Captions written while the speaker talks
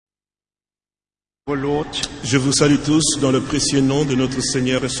Je vous salue tous dans le précieux nom de notre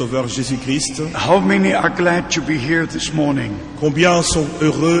Seigneur et Sauveur Jésus-Christ. How many are glad to be here this morning? Combien sont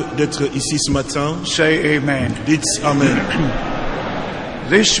heureux d'être ici ce matin? Say amen. Dites Amen.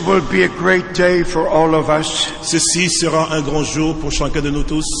 This will be a great day for all of us. Ceci sera un grand jour pour chacun de nous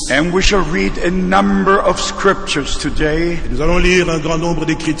tous. And we shall read a number of scriptures today. Nous allons lire un grand nombre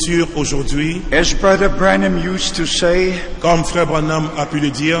d'écritures aujourd'hui. As Brother Branham used to say, Comme Frère Branham a pu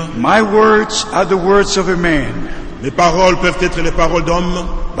le dire, my words are the words of a man, mes paroles peuvent être les paroles d'hommes,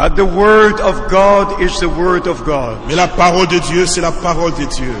 but the word of God is the word of God. mais la parole de Dieu, c'est la parole de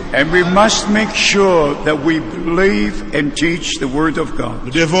Dieu. And we must make sure that we believe and teach the word of God.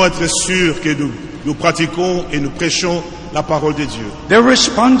 Nous devons être sûrs que nous pratiquons et nous prêchons la parole de Dieu. The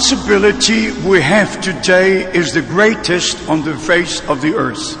responsibility we have today is the greatest on the face of the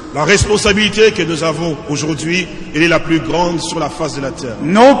earth. La responsabilité que nous avons aujourd'hui, elle est la plus grande sur la face de la terre.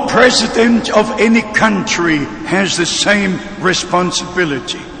 No president of any country has the same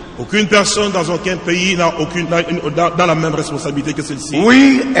responsibility. Aucune personne dans aucun pays n'a la même responsabilité que celle-ci.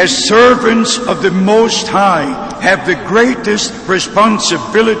 We, as servants of the Most High, have the greatest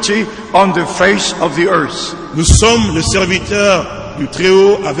responsibility on the face of the earth. Nous sommes le serviteur du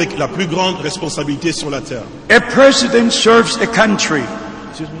Très-Haut avec la plus grande responsabilité sur la terre. A president serves a country.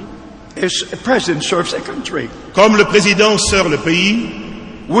 As a president serves a country. Comme le président sert le pays,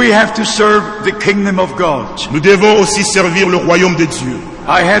 We have to serve the kingdom of God. nous devons aussi servir le royaume de Dieu.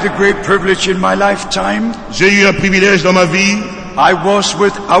 I had a great privilege in my lifetime. J'ai eu un privilège dans ma vie. I was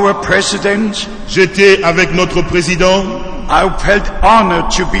with our president. J'étais avec notre président I felt honored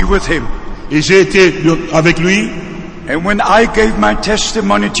to be with him. et j'ai été avec lui. And when I gave my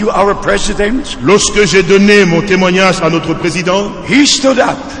testimony to our president, Lorsque j'ai donné mon témoignage à notre président, he stood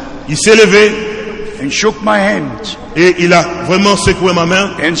up il s'est levé and shook my hand et il a vraiment secoué ma main.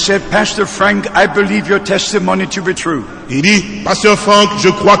 and said, Pastor Frank, I believe your testimony to be true. Il dit, Pasteur Franck, je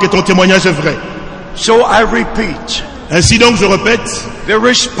crois que ton témoignage est vrai. So I repeat, Ainsi donc, je répète, the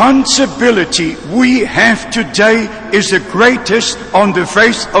responsibility we have today is the greatest on the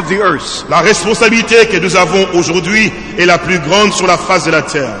face of the earth. la responsabilité que nous avons aujourd'hui est la plus grande sur la face de la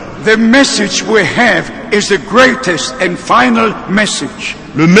terre. The message we have is the greatest and final message.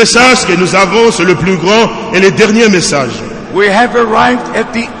 Le message que nous avons, c'est le plus grand et le dernier message. We have arrived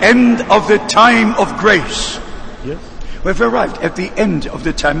at the end of the time of grace. Yes. We have arrived at the end of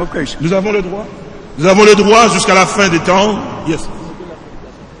the time of grace. Nous avons le droit. Nous avons le droit jusqu'à la fin des temps. Yes.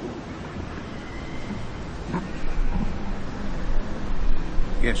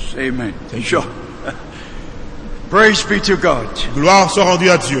 Yes, amen. Sure. Praise be to God. Gloire soit rendue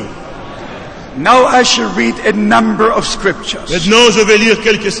à Dieu. Now I shall read a number of scriptures. Maintenant, je vais lire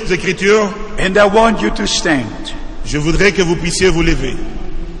quelques écritures. And I want you to stand. Je voudrais que vous puissiez vous lever.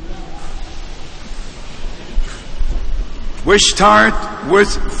 We start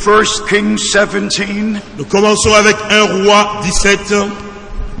with 1 Kings 17. Nous commençons avec 1 Roi 17.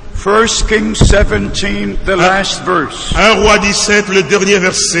 1 Kings 17, the last verse. 1 Roi 17, le dernier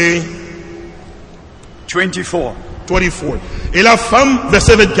verset. 24. 24. Et la femme,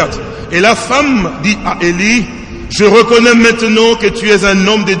 verset 24. Et la femme dit à Élie, je reconnais maintenant que tu es un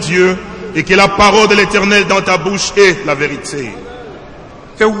homme de Dieu et que la parole de l'Éternel dans ta bouche est la vérité.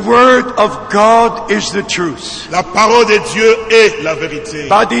 The word of God is the truth. La parole de Dieu est la vérité.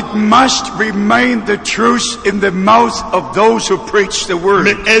 But it must remain the truth in the mouth of those who preach the word.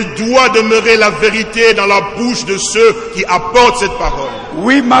 Mais elle doit demeurer la vérité dans la bouche de ceux qui apportent cette parole.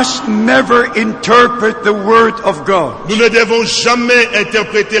 We must never interpret the word of God. Nous ne devons jamais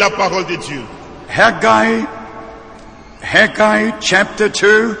interpréter la parole de Dieu. Haggai chapter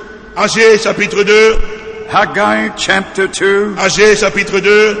 2. Agé chapitre 2. Haggai chapter 2. Agé chapitre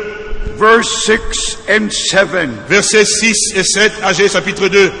 2. Verse 6 and 7. Versets 6 et 7. Agé chapitre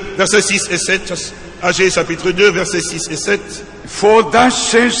 2. Versets 6 et 7. Agé chapitre 2. Versets 6 et 7. For thus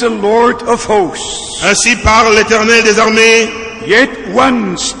says the Lord of hosts. Ainsi parle l'Éternel des armées. Yet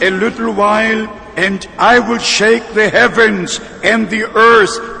once a little while, and I will shake the heavens and the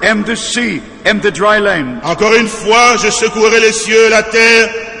earth and the sea and the dry land. Encore une fois, je secouerai les cieux, la terre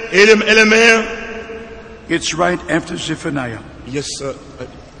et les mers. It's right after Zephaniah. Yes,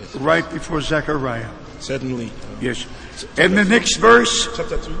 Right before Zechariah. certainly. Yes. And the next verse.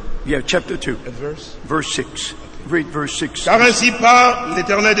 Chapter 2. Yeah, chapter 2. Verse. Verse 6. Read verse 6. Car ainsi parle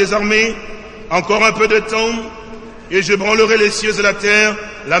l'Éternel des armées, encore un peu de temps, et je branlerai les cieux et la terre,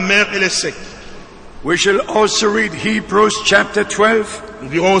 la mer et les secs. We shall also read Hebrews chapter 12. Nous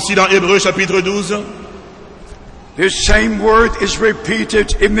lirons aussi dans Hébreux chapitre 12. The same word is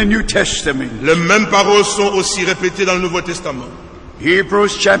repeated in the New Testament. Les mêmes paroles sont aussi répétées dans le Nouveau Testament.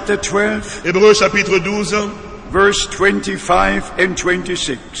 Hebrews chapter 12, Hébreux chapitre 12, verse 25 and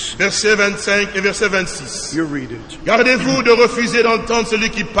 26. verset 25 et verset 26. You read it. Gardez-vous de refuser d'entendre celui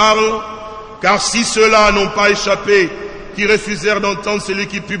qui parle, car si ceux-là n'ont pas échappé, qui refusèrent d'entendre celui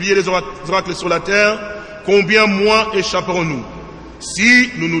qui publiait les oracles sur la terre, combien moins échapperons-nous, si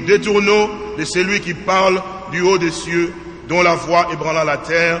nous nous détournons de celui qui parle du haut des cieux, dont la voix ébranla la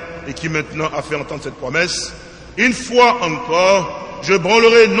terre et qui maintenant a fait entendre cette promesse. Une fois encore, je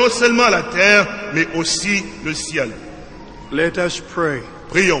branlerai non seulement la terre, mais aussi le ciel. Let us pray.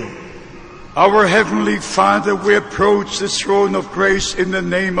 Prions. Our Heavenly Father, we approach the throne of grace in the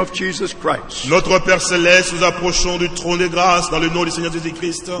name of Jesus Christ. Notre Père Céleste, nous approchons du trône de grâce dans le nom du Seigneur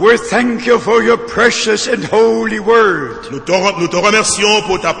Jésus-Christ. We thank you for your precious and holy word. Nous te remercions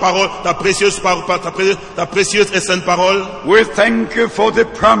pour ta parole, ta précieuse et sainte parole. We thank you for the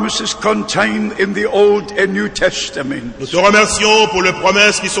promises contained in the Old and New Testament. Nous te remercions pour les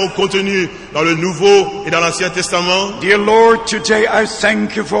promesses qui sont contenues dans le Nouveau et dans l'Ancien Testament. Dear Lord, today I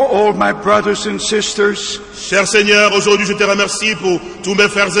thank you for all my brothers and sisters Cher Seigneur, aujourd'hui je te remercie pour tous mes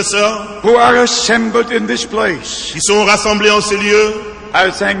frères et sœurs who are assembled in this place. qui sont rassemblés en ces lieux. I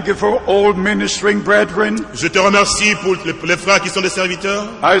thank you for all ministering brethren. Je te remercie pour les frères qui sont des serviteurs.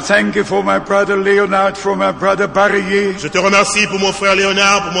 I thank you for my brother Leonard, for my brother Barillier. Je te remercie pour mon frère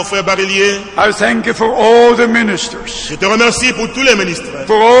Léonard, pour mon frère Barillier. I thank you for all the ministers, Je te remercie pour tous les ministres,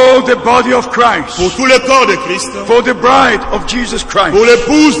 for all the body of Christ, pour tout le corps de Christ, for the bride of Jesus Christ. pour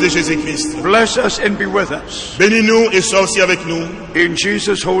l'épouse de Jésus-Christ. Bless us and be with us. Bénis-nous et sois aussi avec nous. In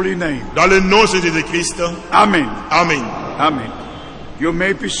Jesus' holy name. Dans le nom de Jésus-Christ. Amen. Amen. Amen. You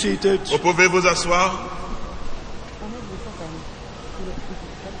may be seated. Vous pouvez vous asseoir.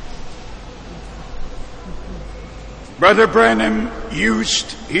 Brother Branham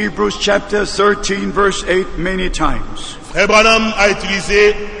used Hebrews chapter 13 verse 8 many times. Frère Branham a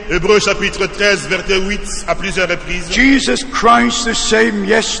utilisé Hébreux chapitre 13 verset 8 à plusieurs reprises. Jesus Christ the same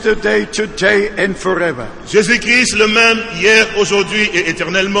yesterday, today and forever. Jésus-Christ le même hier, aujourd'hui et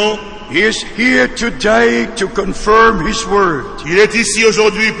éternellement. He is here today to confirm His word. Il est ici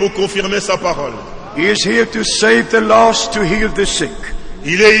aujourd'hui pour confirmer sa parole. He is here to save the lost, to heal the sick.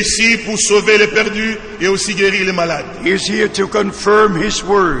 Il est ici pour sauver les perdus et aussi guérir les malades. He is here to confirm His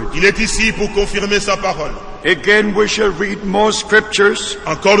word. Il est ici pour confirmer sa parole. Again, we shall read more scriptures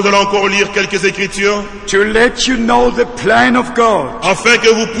Encore, nous allons encore lire quelques écritures to let you know the plan of God afin que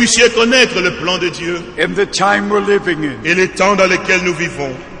vous puissiez connaître le plan de Dieu and the time we're living in. et les temps dans lesquels nous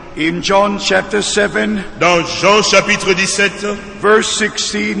vivons. In John chapter 7, Dans Jean chapitre 17, verse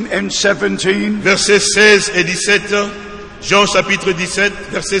 16 and 17. versets 16 et 17. Jean chapitre 17,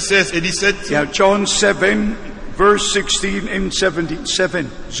 versets 16 et 17. Yeah, John 7, verse 16 and 17. 7.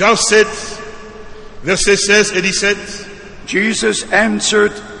 Jean 7, versets 16 et 17. Jesus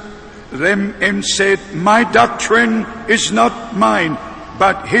answered them and said, My doctrine is not mine,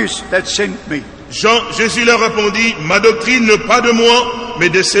 but His that sent me. Jésus leur répondit, ma doctrine n'est pas de moi, mais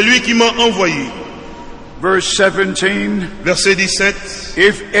de celui qui m'a envoyé. Verse 17. Verset 17.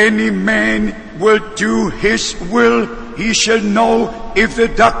 If any man will do his will, he shall know if the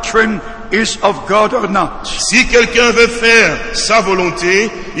doctrine is of God or not. Si quelqu'un veut faire sa volonté,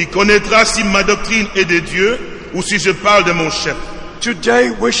 il connaîtra si ma doctrine est de Dieu ou si je parle de mon chef. Today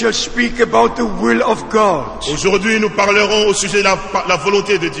we shall speak about the will of God Aujourd'hui, nous parlerons au sujet de la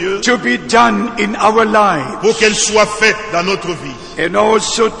volonté de Dieu to be done in our lives, pour qu'elle soit faite dans notre vie. and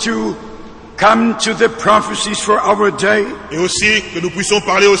also to come to the prophecies for our day, Et aussi que nous puissions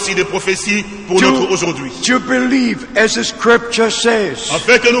parler aussi des prophéties pour notre aujourd'hui. to believe as the scripture says,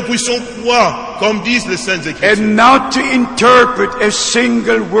 Afin que nous puissions croire, comme disent les Saintes Écritures. and not to interpret a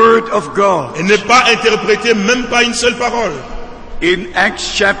single word of God. Et ne pas interpréter même pas une seule parole. In Acts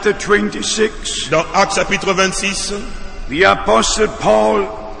chapter 26, Dans Actes chapitre 26, the apostle Paul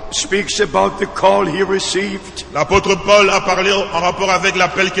speaks about the call he received. l'apôtre Paul a parlé en rapport avec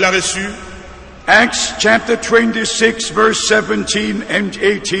l'appel qu'il a reçu. Acts chapter 26, verse 17 and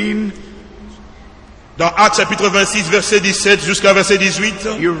 18. Dans Actes chapitre 26, verset 17 jusqu'à verset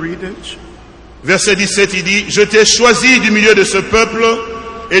 18. You read it. Verset 17, il dit, je t'ai choisi du milieu de ce peuple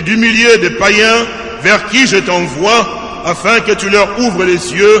et du milieu des païens vers qui je t'envoie, afin que tu leur ouvres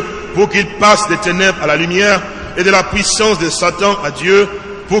les yeux pour qu'ils passent des ténèbres à la lumière et de la puissance de Satan à Dieu,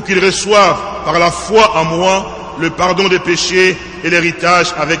 pour qu'ils reçoivent par la foi en moi le pardon des péchés et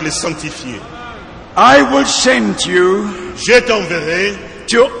l'héritage avec les sanctifiés. I will send you Je t'enverrai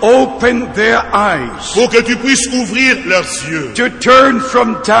to open their eyes, pour que tu puisses ouvrir leurs yeux, to turn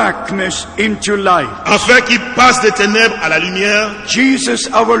from darkness into light. afin qu'ils passent des ténèbres à la lumière. Jesus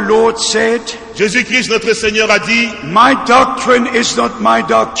our Lord said, Jésus-Christ, notre Seigneur, a dit, my doctrine is not my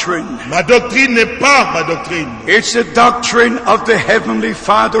doctrine. ma doctrine n'est pas ma doctrine. It's the doctrine of the Heavenly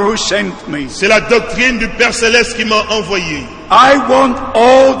Father who sent me. C'est la doctrine du Père Céleste qui m'a envoyé. I want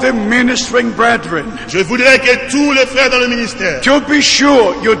all the ministering brethren Je voudrais que tous les frères dans le ministère, to be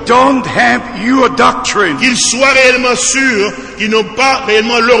sure you don't have your doctrine. qu'ils soient réellement sûrs qu'ils n'ont pas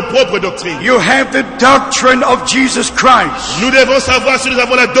réellement leur propre doctrine. You have the doctrine of Jesus Christ, Nous devons savoir si nous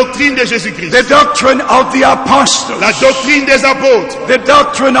avons la doctrine de Jésus-Christ, the doctrine of the apostles, la doctrine des apôtres, the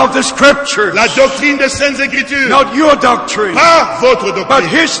doctrine of the scriptures, la doctrine des Saintes Écritures, not your doctrine, pas votre but doctrine,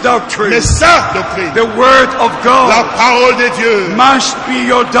 His doctrine. mais sa doctrine. The Word of La God parole de Dieu, must be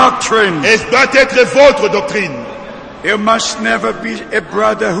your doctrine. elle doit être votre doctrine. There must never be a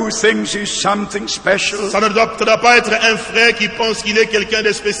brother who thinks he's something special. Ça ne doit pas être un frère qui pense qu'il est quelqu'un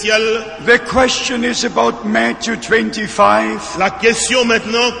de spécial. The question is about Matthew 25, La question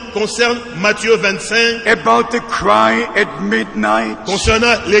maintenant concerne Matthieu 25, about the cry at midnight.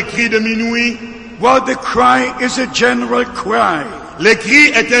 concernant les cris de minuit. Well, the cry is a general cry. Le cri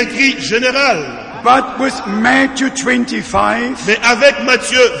est un cri général. But with Matthew 25, Mais avec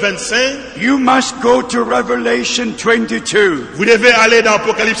Matthieu 25, you must go to Revelation 22. vous devez aller dans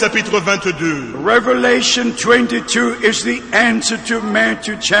Apocalypse chapitre 22. Revelation 22 is the answer to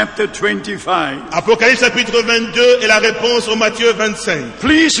Matthew chapter 25. Apocalypse chapitre 22 est la réponse au Matthieu 25.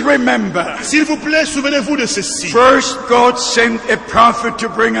 Please remember, S'il vous plaît, souvenez-vous de ceci. first God sent a prophet to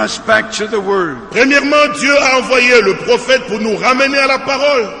bring us back to the Word, Premièrement, Dieu a envoyé le prophète pour nous ramener à la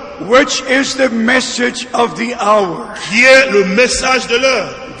parole, which is the message of the hour. qui est le message de l'heure.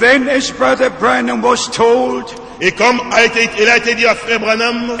 Then, as Brother Branham was told, Et comme il a été dit à Frère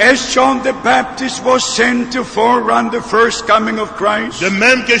Branham, as John the Baptist was sent to forerun the first coming of Christ, de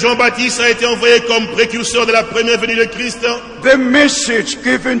même que Jean-Baptiste a été envoyé comme précurseur de la première venue de Christ, the message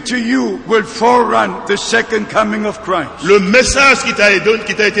given to you will forerun the second coming of Christ. le message qui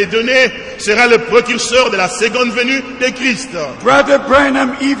t'a été donné sera le précurseur de la seconde venue de Christ. Brother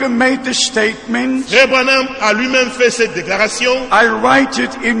Branham even made the statement, Frère Branham a lui-même fait cette déclaration. I write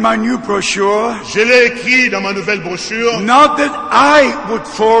it in my new brochure, Je l'ai écrit dans ma nouvelle brochure. not that I would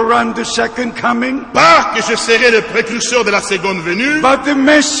forerun the second coming, Pas que je serai le précurseur de la seconde venue, but the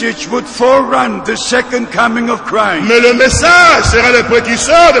message would forerun the second coming of Christ. mais le message sera le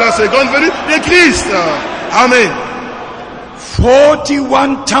précurseur de la seconde venue de Christ. Amen.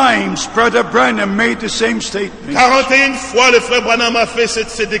 41 times Brother Branham made the same statement. 41 fois le frère Branham a fait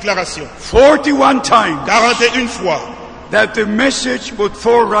cette déclaration. 41 times 41 fois. that the message would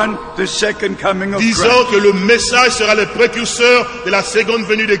forerun the second coming of Disant Christ. que le message sera le précurseur de la seconde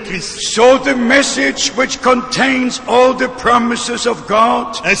venue de Christ. So the message which contains all the promises of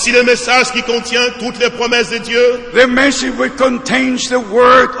God, Ainsi le message qui contient toutes les promesses de Dieu, the message which contains the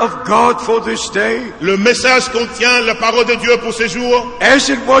word of God for this day, le message contient la parole de Dieu pour ces jours. as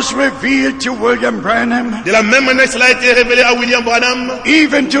it was revealed to William Branham, De la même manière cela a été révélé à William Branham,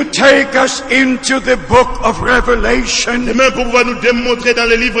 even to take us into the book of Revelation. de même pour pouvoir nous démontrer dans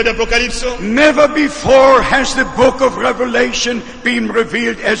le livre d'Apocalypse. Never before has the book of Revelation been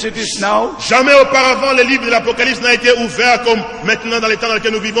revealed as it is now. Jamais auparavant le livre de l'Apocalypse n'a été ouvert comme maintenant dans les temps dans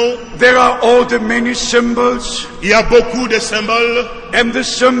lesquels nous vivons. There are all the many symbols, Il y a beaucoup de symboles. and the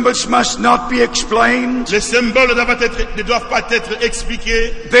symbols must not be explained. Les symboles ne doivent pas être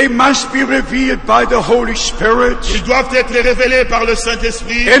expliqués. They must be revealed by the Holy Spirit. Ils doivent être révélés par le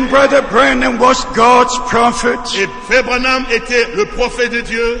Saint-Esprit. And Brother Branham was God's prophet, Et Frère Branham était le prophète de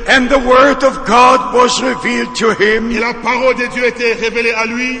Dieu. and the Word of God was revealed to Et him. la parole de Dieu était révélée à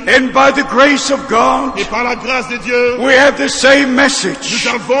lui. And by the grace of God, Et par la grâce de Dieu, we have the same nous message,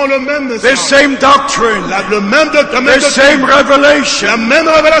 avons le même the message. same doctrine, La même the same la revelation, même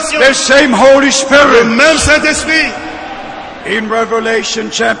révélation. the same Holy Le Spirit. même Saint-Esprit. In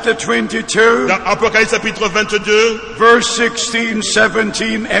Revelation chapter 22, Dans Apocalypse chapitre 22, verse 16,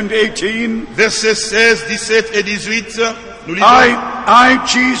 17, and 18, versets 16, 17 et 18, nous lisons. I,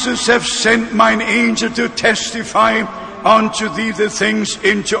 Jesus, have sent mine angel to testify unto thee the things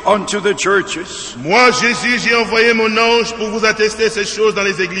unto the churches. Moi, Jésus, j'ai envoyé mon ange pour vous attester ces choses dans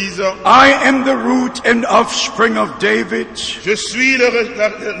les églises. I am the root and offspring of David, Je suis le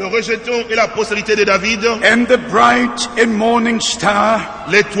rejeton et la postérité de David, and the bright and morning star.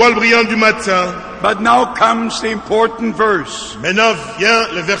 l'étoile brillante du matin. But now comes the important verse. Maintenant vient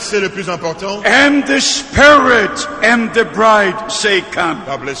le verset le plus important. And the Spirit and the bride say, come.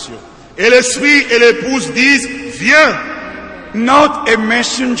 God bless you. Et l'esprit et l'épouse disent, viens. not a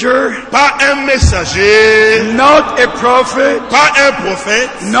messenger, pas un messager, not a prophet, pas un prophète,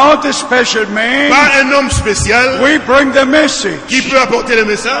 not a special man. pas un homme spécial We bring the message. qui peut apporter le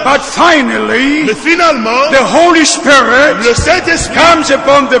message. But finally, Mais finalement, the Holy Spirit le Saint-Esprit comes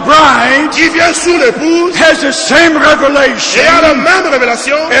upon the bride, qui vient sur l'épouse has the same revelation, et a la même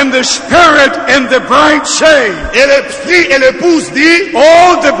révélation. and the Spirit and the bride say, Et l'Esprit et l'épouse dit,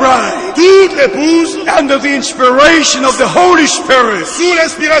 all the bride, toute l'épouse, under the inspiration of the Holy Spirit, sous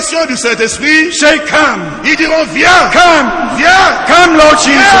l'inspiration du Saint-Esprit, say, come, ils diront, viens, come, viens, come, Lord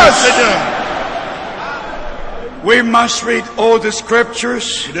viens, Jesus. Seigneur. We must read all the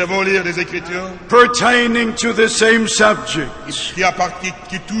scriptures Nous devons lire les Écritures pertaining to the same subject.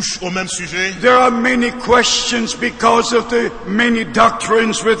 qui touchent au même sujet. There are many questions because of the many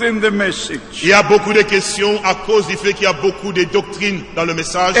doctrines within the message, Il y a beaucoup de questions à cause du fait qu'il y a beaucoup de doctrines dans le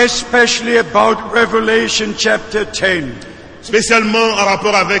message, especially about Revelation chapter 10. spécialement en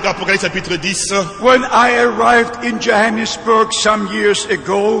rapport avec Apocalypse chapitre 10. When I arrived in Johannesburg some years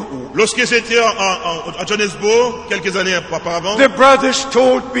ago, Lorsque j'étais à Johannesburg, quelques années auparavant, the brothers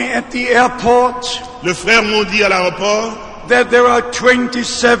told me at the airport le frère m'ont dit à l'aéroport that there are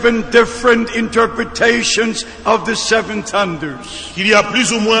 27 different interpretations of the seven thunders. qu'il y a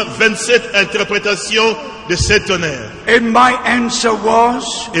plus ou moins 27 interprétations de sept tonnerres. And my answer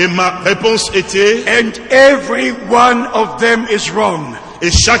was, Et ma réponse était, and every one of them is wrong.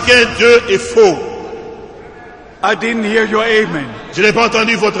 et chacun d'eux est faux. I didn't hear your amen. Je n'ai pas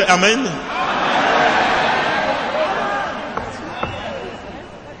entendu votre amen.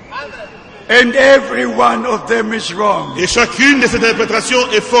 And every one of them is wrong. Et chacune de ces interprétations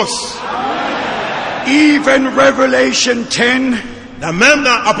est fausse. Even Revelation 10, La même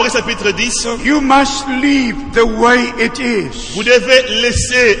dans Apocalypse chapitre 10, you must leave the way it is. vous devez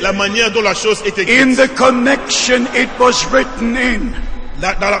laisser la manière dont la chose est In écrite. the connection it was written in.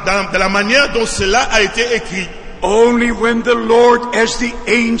 Dans la manière dont cela a été écrit. Only when the Lord as the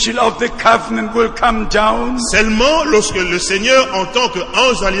angel of the covenant will come down, Seulement lorsque le Seigneur en tant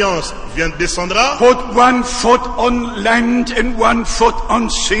qu'ange d'alliance descendra put one foot on land and one foot on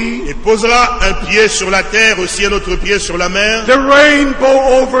sea, et posera un pied sur la terre, aussi un autre pied sur la mer, the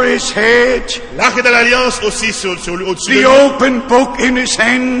rainbow over his head, l'arc de l'alliance aussi au-dessus de the lui, open book in his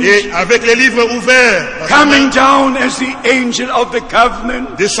hand, et avec les livres ouverts, dans sa coming main, down as the angel of the covenant,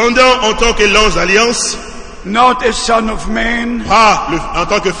 descendant en tant que l'ange d'alliance, not as son of man, pas en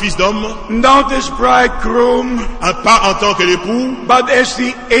tant que fils d'homme, not as bridegroom, pas en tant que l'époux, but as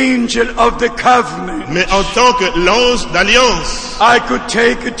the angel of the covenant. mais en tant que l'ange d'alliance. I could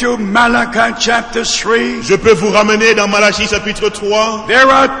take it to Malachi chapter 3. Je peux vous ramener dans Malachie chapitre 3. There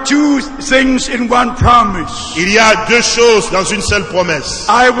are two things in one promise. Il y a deux choses dans une seule promesse.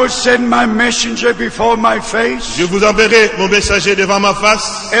 I will send my messenger before my face. Je vous enverrai mon messager devant ma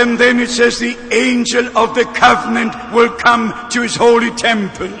face. And then it says the angel of the covenant will come to his holy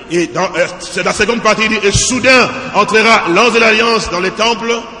temple. Et c'est la seconde partie, il dit, et soudain entrera l'ange de l'alliance dans les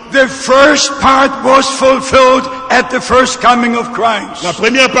temples. The first part was fulfilled at the first coming of Christ. La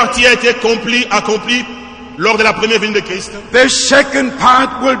première partie a été accomplie lors de la première venue de Christ. The second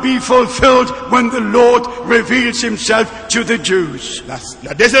part will be fulfilled when the Lord reveals himself to the Jews.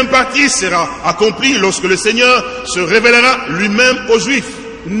 La deuxième partie sera accomplie lorsque le Seigneur se révélera lui-même aux Juifs.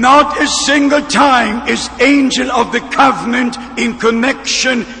 Not a single time is angel of the covenant in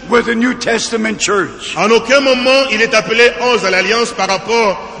connection with the New Testament church. En aucun moment il est appelé ange de l'alliance par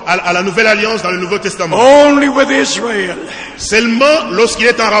rapport à la nouvelle alliance dans le Nouveau Testament. Only with Israel. Seulement lorsqu'il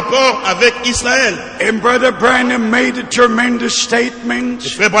est en rapport avec Israël. And Brother Branham made a tremendous statement.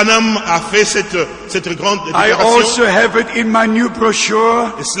 Frère Branham a fait cette grande I déclaration. also have it in my new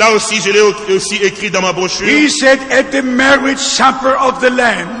brochure. Et cela aussi, je l'ai aussi écrit dans ma brochure. He said at the marriage supper of the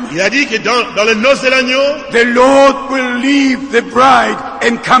Lamb, Il a dit que dans le noces de l'agneau, the Lord will leave the bride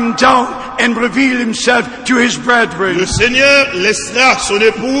and come down and reveal himself to his brethren. le Seigneur laissera son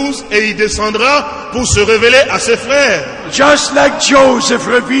épouse et il descendra pour se révéler à ses frères. Just like Joseph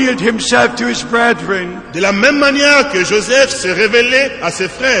revealed himself to his brethren, De la même manière que Joseph s'est révélé à ses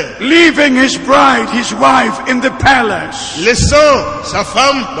frères, leaving his bride, his wife, in the palace, laissant sa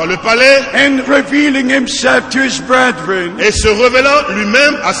femme dans le palais and revealing himself to his brethren. et se révélant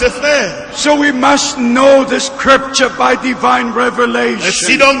lui-même à ses frères. So we must know the scripture by divine Ainsi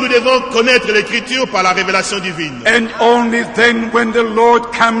revelation. donc nous devons connaître l'écriture par la révélation divine. And only then when the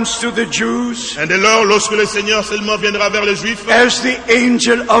Lord comes to the Jews, Et dès lors, lorsque le Seigneur seulement viendra vers envers les Juifs, as the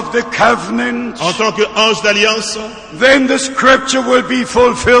angel of the covenant, en tant qu'ange d'alliance, then the scripture will be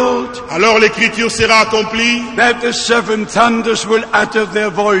fulfilled, alors l'écriture sera accomplie, that the seven thunders will utter their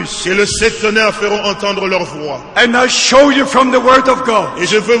voice. et les 7 tonnerres feront entendre leur voix. And I show you from the word of God, Et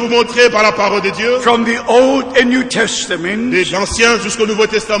je veux vous montrer par la parole de Dieu, from the Old and New Testament, de l'Ancien jusqu'au Nouveau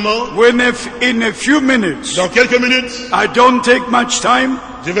Testament, when in a few minutes, dans quelques minutes, I don't take much time,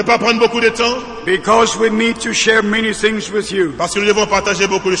 je ne vais pas prendre beaucoup de temps, because we need to share many things with you. parce que nous devons partager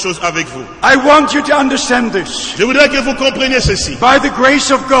beaucoup de choses avec vous. I want you to understand this, Je voudrais que vous compreniez ceci, by the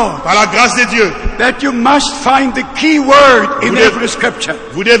grace of God, par la grâce de Dieu. that you must find the key word in Vous devez- every scripture.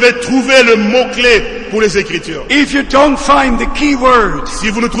 Vous devez trouver le mot-clé pour les Écritures. If you don't find the key word, Si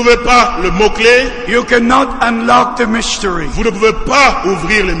vous ne trouvez pas le mot-clé, you cannot unlock the mystery. vous ne pouvez pas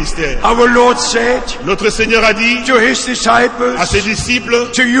ouvrir le mystère. Our Lord said Notre Seigneur a dit to his disciples, à ses disciples,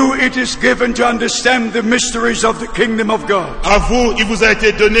 to you it is given to understand the mysteries of the kingdom of God. à vous, il vous a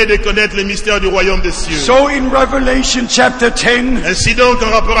été donné de connaître les mystères du royaume des cieux. So in Revelation chapter 10, Ainsi donc,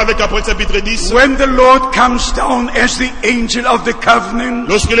 en rapport avec Apocalypse chapitre 10, when the Lord comes down as the angel of the covenant,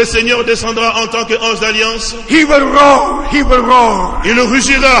 lorsque le Seigneur descendra en tant qu'ange d'alliance, he will roar, he will roar, il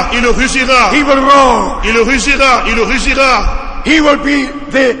rugira, il rugira, he will roar. il rugira, il rugira. He will be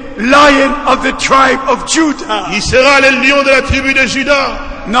the lion of the tribe of Judah, Il sera le lion de la tribu de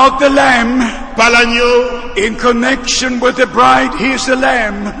Juda, not the lamb. pas l'agneau. In connection with the bride, he is the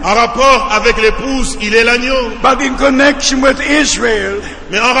lamb. En rapport avec l'épouse, il est l'agneau. But in connection with Israel,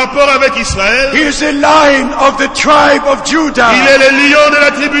 Mais en rapport avec Israël, he is the lion of the tribe of il Judah. est le lion de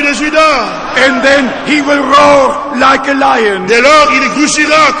la tribu de Juda. And then he will roar like a lion. Dès lors, il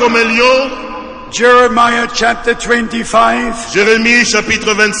rugira comme un lion. Jeremiah chapter 25, Jérémie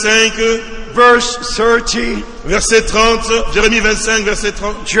chapitre 25, verse 30. verset 30. Jérémie 25, verset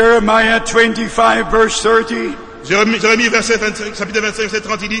 30. Jeremiah 25, verse 30. Jérémie verset 25, chapitre 25, verset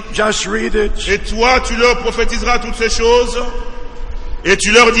 30, il dit, Just read it. et toi, tu leur prophétiseras toutes ces choses, et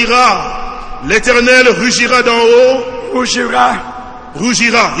tu leur diras, l'Éternel rugira d'en haut, Rugira.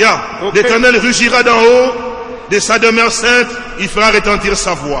 Ok. L'Éternel rugira d'en haut, de sa demeure sainte, il fera retentir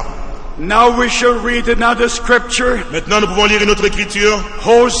sa voix. Now we shall read another scripture. Maintenant, nous pouvons lire une autre écriture,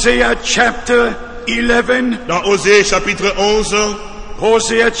 Hosea chapter 11. dans Osée chapitre 11,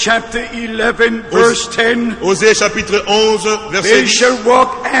 Hosea chapter 11, verse 10. Osée chapitre 11, verset They 10. shall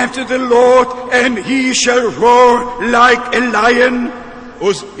walk after the Lord, and he shall roar like a lion.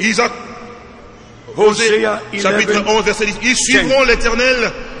 Isaac, Osée Hosea chapitre 11. 11, verset 10. Ils suivront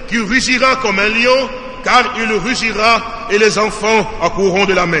l'Éternel qui rugira comme un lion, car il rugira et les enfants accourront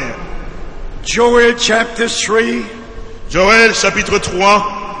de la mer. Joel chapter 3, Joël chapitre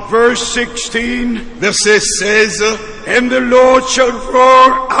 3, verse 16. verset 16. And the Lord shall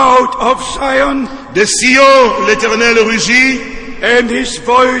roar out of Zion, De Sion, l'Éternel rugit, and his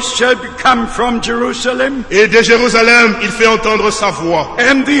voice shall come from Jerusalem, et de Jérusalem, il fait entendre sa voix.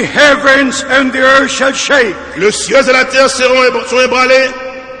 and the heavens and the earth shall shake. Les cieux et la terre sont ébranlés,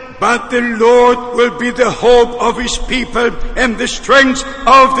 But the Lord will be the hope of his people and the strength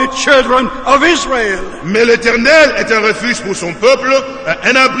of the children of Israel. mais l'Éternel est un refuge pour son peuple,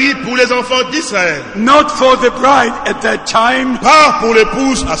 un abri pour les enfants d'Israël. Not for the bride at that time, Pas pour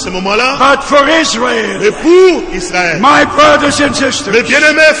l'épouse à ce moment-là, but for Israel. mais pour Israël. My brothers and Mes sisters,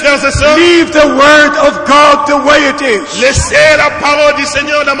 bien-aimés frères et sœurs, leave the word of God the way it is. laissez la parole du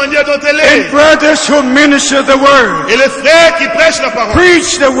Seigneur de la manière dont elle And est. brothers who minister the word, Et les frères qui prêchent la parole,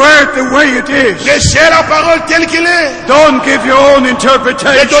 preach the word the way it is. prêchez la parole telle qu'elle est. Don't give your own Ne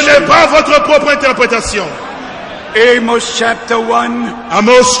interpretation. donnez pas votre propre interprétation. Amos chapter 1,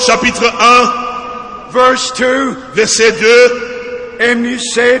 Amos chapitre 1, verse 2. verset 2, And he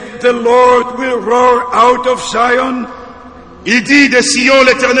said, the Lord will roar out of Zion, il dit, de Sion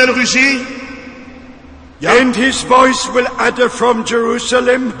l'Éternel rugit, and his voice will utter from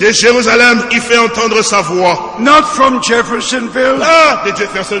Jerusalem, de Jérusalem il fait entendre sa voix. not from Jeffersonville, Pas de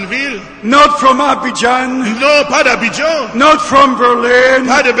Jeffersonville, not from Abidjan, non pas d'Abidjan, not from Berlin,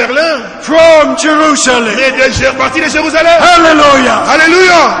 pas de Berlin, from Jerusalem. mais de partie de Jérusalem. Hallelujah!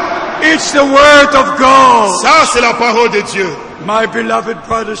 Alléluia! It's the word of God. Ça c'est la parole de Dieu. My beloved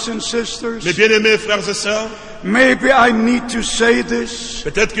brothers and sisters, Mes bien-aimés frères et sœurs, maybe I need to say this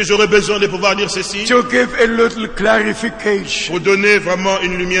peut-être que j'aurais besoin de pouvoir dire ceci, to give a little clarification. pour donner vraiment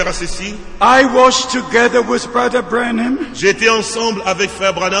une lumière à ceci. I was together with Brother Branham J'ai été ensemble avec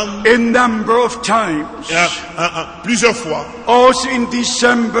frère Branham a number of times, plusieurs fois, also in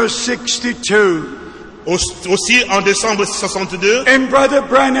December 62. aussi en décembre 62. And Brother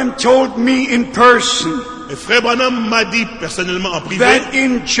Branham told me in person, Et frère Branham m'a dit personnellement en privé that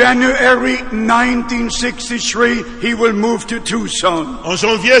in January 1963 he will move to Tucson. en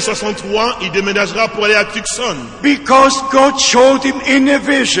janvier 63, il déménagera pour aller à Tucson. Because God showed him in a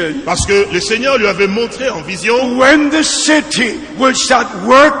vision Parce que le Seigneur lui avait montré en vision when the city will start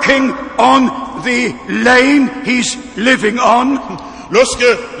working on the lane he's living on lorsque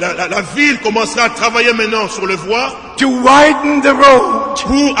la ville commencera à travailler maintenant sur le voie to widen the road.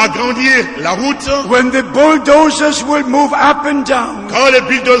 pour agrandir la route. When the bulldozers will move up and down. Quand les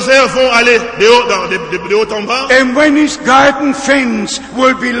bulldozers vont aller de haut en bas, And when his garden fence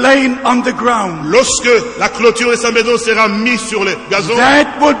will be laying on the ground. lorsque la clôture de sa maison sera mise sur le gazon,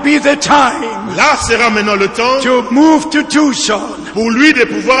 That would be the time là sera maintenant le temps to move to Tucson. pour lui de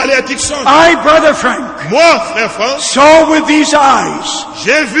pouvoir aller à Tucson. I, Brother Frank, Moi, frère Franck, saw with these eyes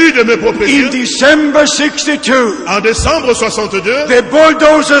j'ai vu de mes propres in yeux, December 62, en décembre 62, the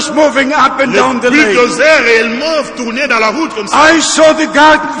bulldozers moving up and down les the lane. bulldozers réellement tournaient dans la route comme ça. I saw the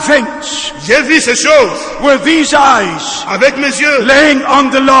garden fence J'ai vu ces choses with these eyes avec mes yeux. laying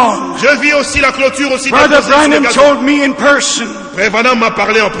on the lawn. Je vis aussi la clôture aussi. Brother déposée sur le Branham gazon. told me in person Frère Branham m'a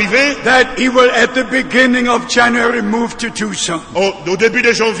parlé en privé. that he will at the beginning of January move to Tucson. Au début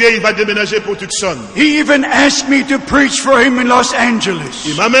de janvier, il va déménager pour Tucson. He even asked me to preach for him in Los Il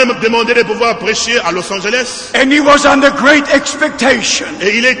Angeles. m'a même demandé de pouvoir prêcher à Los Angeles. And he was under great expectation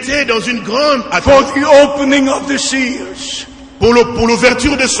Et il était dans une grande for attente the opening of the seals. pour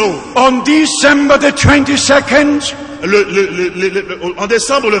l'ouverture des sceaux. On December the 22nd, En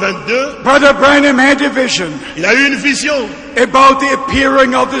décembre le 22, Brother Branham had a vision il a eu une vision about the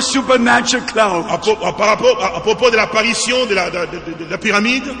appearing of the supernatural cloud. à propos de l'apparition de la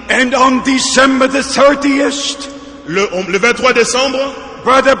pyramide. And on December the 30th, Le 23 décembre,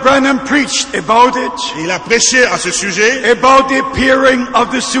 Brother Branham preached about it, il a prêché à ce sujet, about the appearing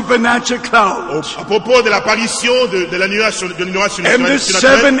of the supernatural cloud. à propos de l'apparition de la nuage And the surnaturelle.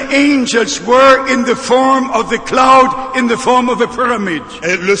 7 angels were in the form of the cloud, in the form of a pyramid.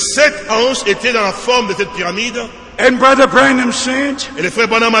 Et le 7 anges étaient dans la forme de cette pyramide. And Brother Branham said, Et le frère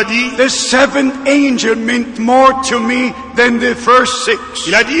Branham a dit, the 7th angel meant more to me than the first 6.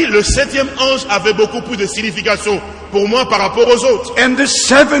 il a dit, le 7e ange avait beaucoup plus de signification pour moi par rapport aux autres. And the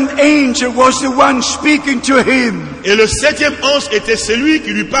 7th angel was the one speaking to him, Et le 7e ange était celui qui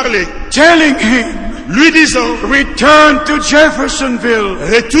lui parlait, telling him, lui disant, return to Jeffersonville,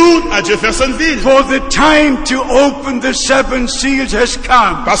 retourne à Jeffersonville, for the time to open the 7 seals has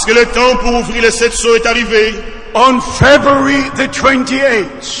come. parce que le temps pour ouvrir les 7 sceaux est arrivé. On February the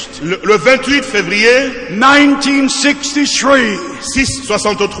 28th, Le 28 février 1963,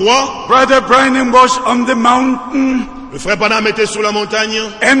 663, Brother Branham was on the mountain, le frère Branham était sur la montagne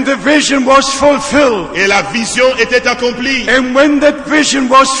and the vision was fulfilled. et la vision était accomplie. And when that vision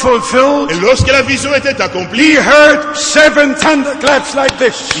was fulfilled, Et lorsque la vision était accomplie, he heard 7 thunderclaps like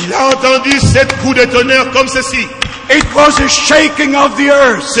this. il a entendu 7 coups de tonnerre comme ceci. It was a shaking of the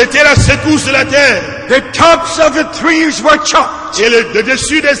earth. C'était la secousse de la terre. The tops of the trees were chopped, Et le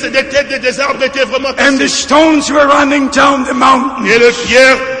dessus des têtes des arbres était vraiment and the cassé. stones were running down the mountain. Et les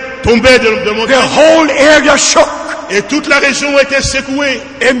pierres tombaient de The montagne. whole area shook. Et toute la région était secouée.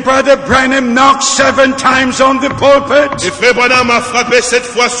 And Brother Branham knocked 7 times on the pulpit Et frère Branham a frappé 7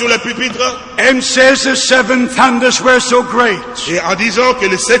 fois sur le pupitre. and says the 7 thunders were so great. Et en disant que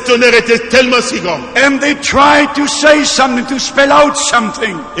les 7 tonnerres étaient tellement si grands. And they tried to say something, to spell out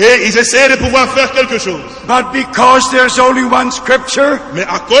something. Et ils essayaient de pouvoir faire quelque chose. But because there's only one scripture Mais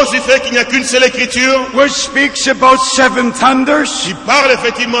à cause du fait qu'il n'y a qu'une seule écriture which speaks about 7 thunders, qui parle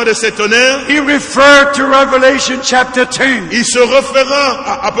effectivement de 7 tonnerres, he referred to Revelation chapter 10. il se refera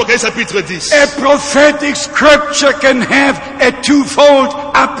à Apocalypse chapitre 10. A prophetic scripture can have a twofold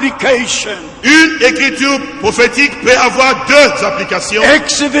application. Une écriture prophétique peut avoir 2 applications.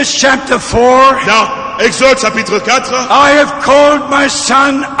 Exodus chapter 4. Dans Exode chapitre 4, I have called my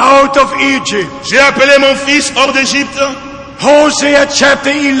son out of Egypt. j'ai appelé mon fils hors d'Égypte. Hosea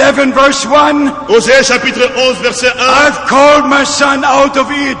chapter 11 verse 1. Osée chapitre 11 verset 1, I've called my son out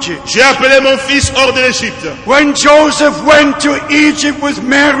of Egypt. j'ai appelé mon fils hors de l'Égypte. When Joseph went to Egypt with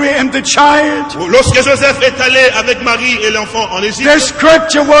Mary and the child, Lorsque Joseph est allé avec Marie et l'enfant en Égypte, the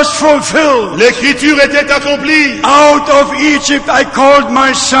scripture was fulfilled. l'écriture était accomplie. Out of Egypt I called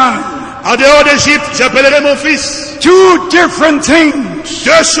my son. En dehors d'Égypte, j'appellerai mon fils. Two different things,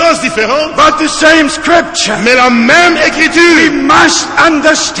 Deux choses différentes, but the same scripture. mais la même We écriture. must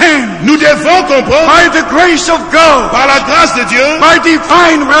understand Nous devons comprendre, by the grace of God, par la grâce de Dieu, by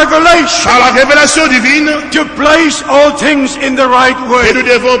divine revelation, par la révélation divine, to place all things in the right et way. nous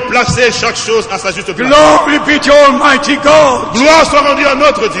devons placer chaque chose à sa juste place. Glory be to Almighty God. Gloire soit rendue à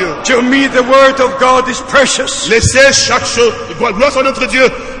notre Dieu. To me, the word of God is precious. Laissez chaque chose, gloire soit notre Dieu,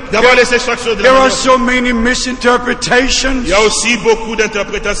 d'avoir laissé chaque chose de la There are manière. so many misinterpretations Il y a aussi beaucoup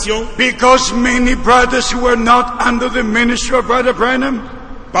d'interprétations, because many brothers who were not under the ministry of Brother Branham,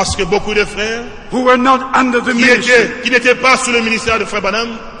 parce que beaucoup de frères who were not under the ministry, qui n'étaient pas sous le ministère de Frère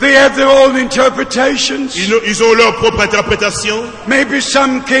Branham, they have their own interpretations. ils ont leur propre interprétation. Maybe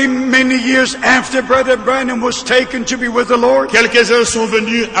some came many years after Brother Branham was taken to be with the Lord. Quelques-uns sont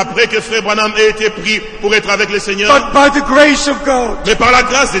venus après que Frère Branham ait été pris pour être avec le Seigneur. But by the grace of God, Mais par la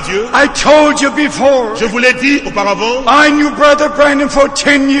grâce de Dieu, I told you before, je vous l'ai dit auparavant, I knew Brother Branham for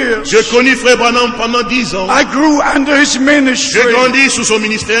 10 years. je connus Frère Branham pendant 10 ans. I grew under his J'ai ministry. grandi sous son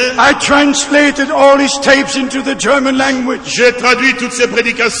ministère. I translated all his tapes into the German language. J'ai traduit toutes ses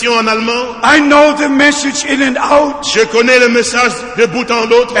prédications en allemand. I know the message in and out. Je connais le message de bout en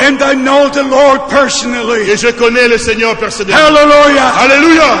l'autre. And I know the Lord personally. Et je connais le Seigneur personnellement. Hallelujah.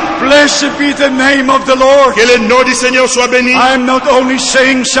 Alléluia! Blessed be the name of the Lord. Que le nom du Seigneur soit béni. I am not only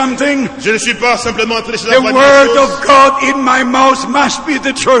saying something. Je ne suis pas simplement en train de The dire word des choses. of God in my mouth must be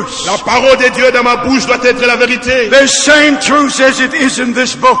the truth. La parole de Dieu dans ma bouche doit être la vérité. The same truth as it is in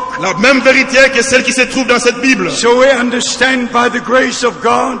this book. La même vérité que celle qui se trouve dans cette Bible. So we understand by the grace of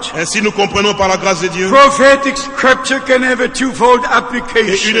God, Ainsi nous comprenons par la grâce de Dieu. prophetic scripture can have a twofold Et une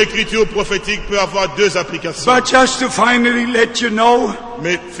application. écriture prophétique peut avoir deux applications. But just to finally let you know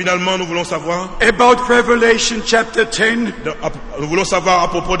Mais finalement, nous voulons savoir, about Revelation chapter 10, nous voulons savoir à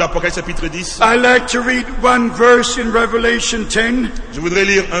propos d'Apocalypse chapitre 10. I like to read one verse in Revelation 10 Je voudrais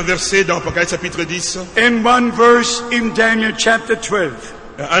lire un verset dans Apocalypse chapitre 10, and one verse in Daniel chapter 12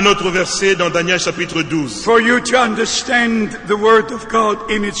 un autre verset dans Daniel chapitre 12, for you to understand the word of God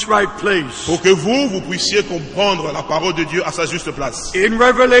in its right place. pour que vous puissiez comprendre la parole de Dieu à sa juste place. In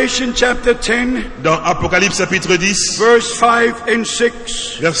Revelation chapter 10, Dans Apocalypse chapitre 10, verse 5 and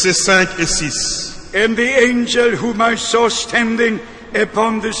 6, versets 5 et 6. and the angel whom I saw standing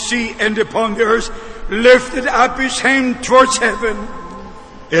upon the sea and upon the earth lifted up his hand towards heaven.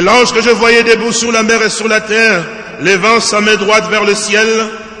 Et l'ange que je voyais debout sur la mer et sur la terre, levant sa main droite vers le ciel,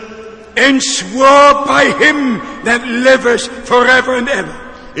 And swore by him that liveth forever and ever.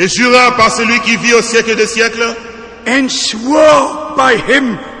 et jura par celui qui vit au siècle des siècles, And swore by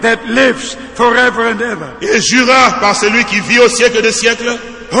him that lives forever and ever. et jura par celui qui vit au siècle des siècles,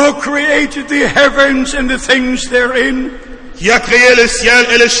 Who created the heavens and the things therein, qui a créé le ciel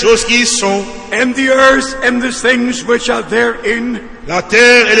et les choses qui y sont, and the earth and the things which are therein, la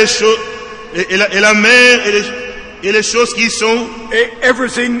terre et les choses, et la mer et les choses qui y sont,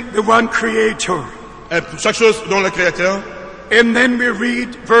 everything the one creator. chaque chose dont le Créateur. And then we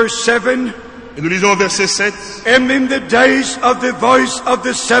read verse 7, Et nous lisons verset 7. and in the days of the voice of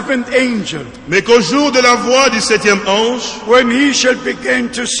the seventh angel, Mais qu'au jour de la voix du septième ange, when he shall begin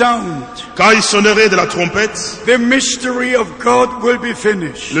to sound, quand il sonnerait de la trompette, the mystery of God will be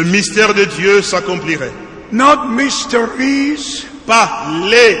finished. le mystère de Dieu s'accomplirait. Not mysteries, Pas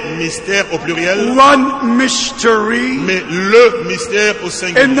les mystères au pluriel, one mystery, mais le mystère au and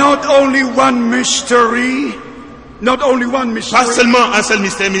singulier. not only one mystery, not only one Pas mystery, seulement un seul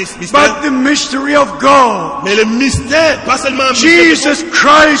mystère, but the mystery of God. mais le mystère, pas seulement un mystère, Jesus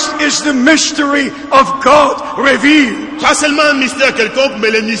Christ is the mystery of God revealed. pas seulement un mystère quelconque,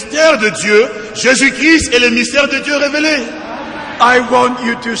 mais le mystère de Dieu. Jésus-Christ est le mystère de Dieu révélé. I want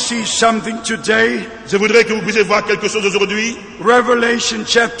you to see something today. Je voudrais que vous puissiez voir quelque chose aujourd'hui. Revelation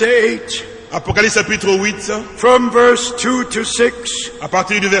chapter 8, Apocalypse chapitre 8, from verse 2 to 6. à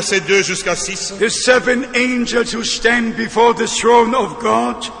partir du verset 2 jusqu'à 6. The seven angels who stand before the throne of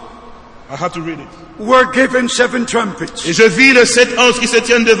God I have to read it. were given seven trumpets. Et je vis les 7 anges qui se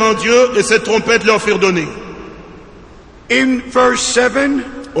tiennent devant Dieu, et cette trompette leur furent données. In verse 7,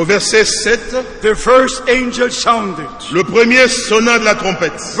 Au verset 7, the first angel sounded. le premier sonna de la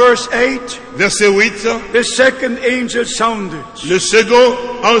trompette. Verse 8, Verset 8, the second angel sounded. le second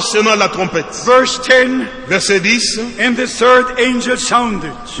ange sonna de la trompette. Verse 10, Verset 10, and the third angel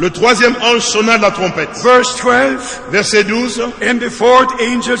sounded. le troisième ange sonna de la trompette. Verse 12, Verset 12, and the fourth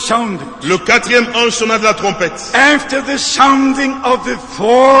angel sounded. le quatrième ange sonna de la trompette. After the sounding of the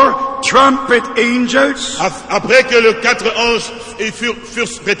four trumpet angels, Après que les 4 anges furent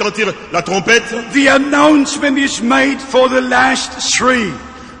retentir la trompette, the announcement is made for the last three.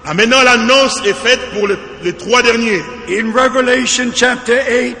 Ah, maintenant, l'annonce est faite pour les 3 derniers. In Revelation chapter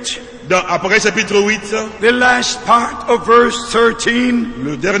 8, Dans Apocalypse chapitre 8, the last part of verse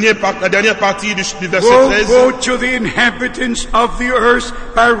 13, la dernière partie du verset woe 13. go to the inhabitants of the earth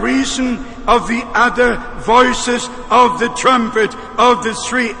by reason of the other voices of the trumpet of the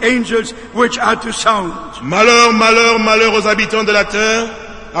 3 angels which are to sound. Malheur, malheur, malheur aux habitants de la terre,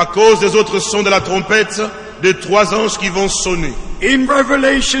 à cause des autres sons de la trompette, de 3 anges qui vont sonner. In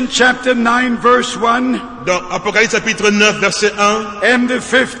Revelation chapter 9 verse 1, Dans Apocalypse chapitre 9, verset 1, and the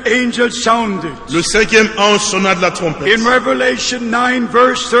 5th angel sounded. le 5e ange sonna de la trompette. In Revelation 9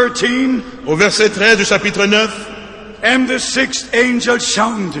 verse 13, Au verset 13 du chapitre 9, and the 6th angel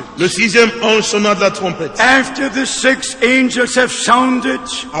sounded. le 6e ange sonna de la trompette. After the 6 angels have sounded,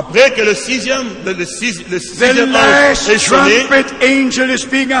 Après que le 6e the ange last est sonné, trumpet angel is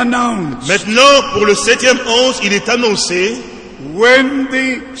being announced. maintenant pour le 7e ange, il est annoncé, When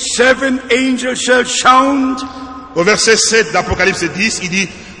the 7 angels shall sound, au verset 7 d'Apocalypse 10, il dit,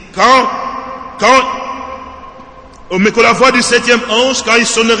 mais que la voix du 7e ange, quand il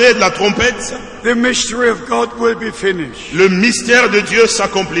sonnerait de la trompette, the mystery of God will be finished. le mystère de Dieu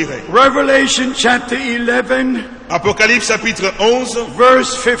s'accomplirait. Revelation chapter 11, Apocalypse chapitre 11,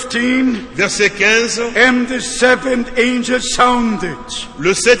 verse 15, verset 15, and the 7th angel sounded,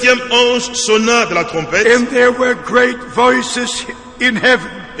 le 7e ange sonna de la trompette, and there were great voices in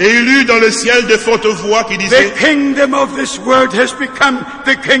heaven. et il eut dans le ciel de fortes voix qui The disaient, kingdom of this world has become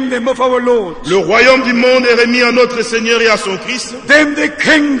the kingdom of our Lord. le royaume du monde est remis à notre Seigneur et à son Christ. Then the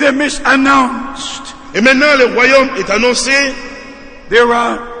kingdom is announced. Et maintenant le royaume est annoncé. There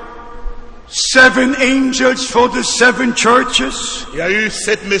are 7 angels for the 7 churches. Il y a eu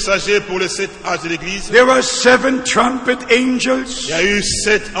 7 messagers pour les 7 âges de l'église. There are 7 trumpet angels. Il y a eu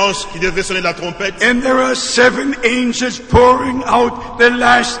 7 anges qui devaient sonner de la trompette. And there are 7 angels pouring out the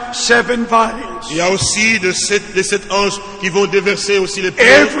last 7 vials. Il y a aussi les 7 anges qui vont déverser aussi les plaies.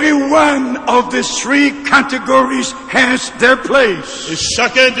 Every one of the 3 categories has their place. Et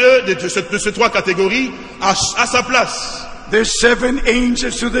chacun d'eux, de ces 3 catégories, a sa place. The 7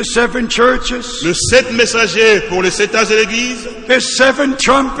 angels to the 7 churches. Le 7 messagers pour les 7 âges de l'église. The 7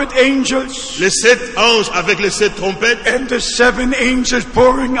 trumpet angels. Les 7 anges avec les 7 trompettes. And the 7 angels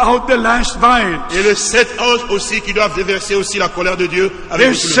pouring out the last vials. Et les 7 anges aussi qui doivent déverser aussi la colère de Dieu avec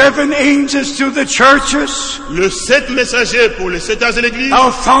The les 7 angels to the churches Le 7 messagers pour les 7 âges de l'église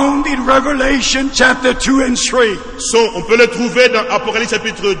are found in Revelation chapter 2 and 3. on peut les trouver dans Apocalypse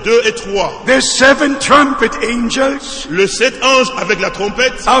chapitre 2 et 3. The 7 trumpet angels Le 7 anges avec la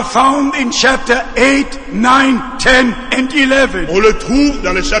trompette, are found in chapter 8, 9, 10 and 11. on le trouve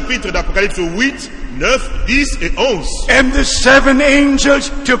dans le chapitre d'Apocalypse 8, 9, 10 et 11. And the 7 angels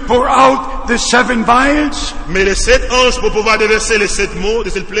to pour out the 7 vials Mais les 7 anges pour pouvoir déverser les 7 mots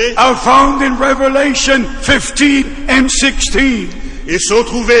de cette plaie, are found in Revelation 15 and 16. ils sont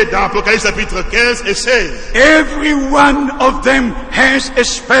trouvés dans Apocalypse chapitre 15 et 16. Every one of them has a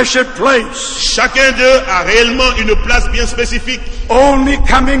special place. Chacun d'eux a réellement une place bien spécifique. Only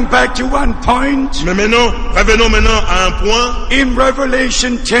coming back to one point. Mais maintenant, revenons maintenant à un point. In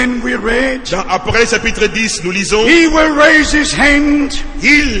Revelation 10 we read, Dans Apocalypse chapitre 10, nous lisons, He will raise his hand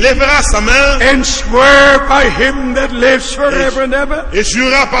il lèvera sa main and swear by him that lives forever and ever, et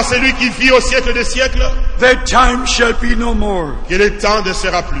jurera par celui qui vit au siècle des siècles that time shall be no more. que le temps ne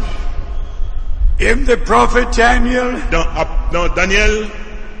sera plus. In the prophet Daniel, Dans Daniel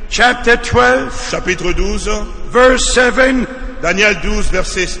chapter 12, chapitre 12, verse 7, Daniel 12,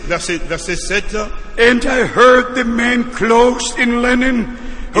 verset 7, and I heard the man clothed in linen,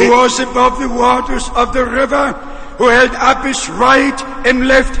 who was above the waters of the river, who held up his right and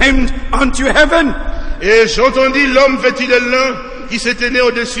left hand unto heaven. et j'entendis l'homme vêtu de lin qui se tenait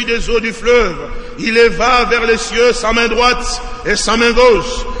au-dessus des eaux du fleuve. Il leva vers les cieux sa main droite et sa main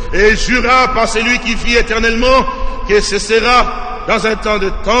gauche, et jura par celui qui vit éternellement que ce sera dans un temps de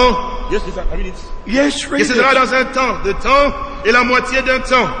temps. Yes, Que read ce sera it. dans un temps de temps et la moitié d'un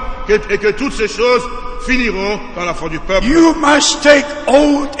temps, et que toutes ces choses finiront dans la fin du peuple. You must take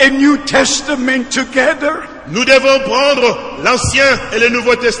Old and New Testament together. Nous devons prendre l'Ancien et le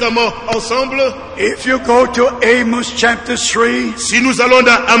Nouveau Testament ensemble. If you go to Amos chapter 3, Si nous allons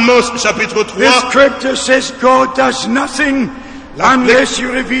dans Amos chapitre the 3, scripture says God does nothing unless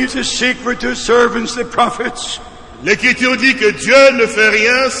you reveal the secret to servants, the prophets. l'Écriture dit que Dieu ne fait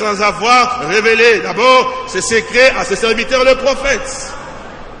rien sans avoir révélé d'abord ses secrets à ses serviteurs les prophètes.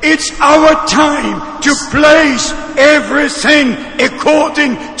 It's our time to place everything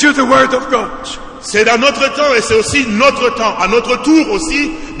according to the Word of God. C'est dans notre temps et c'est aussi notre temps, à notre tour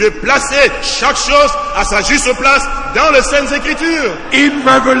aussi, de placer chaque chose à sa juste place dans les Saintes Écritures. In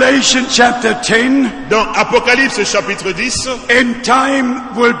Revelation chapter 10, Dans Apocalypse chapitre 10, and time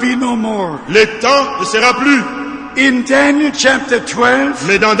will be no more. le temps ne sera plus. In Daniel chapter 12,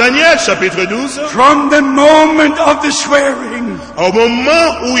 Mais dans Daniel chapitre 12, from the moment of the swearing, au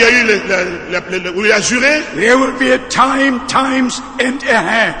moment où il y a eu où il a juré, there will be a time, times and a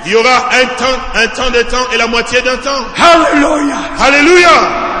half. il y aura un temps de temps et la moitié d'un temps. Hallelujah!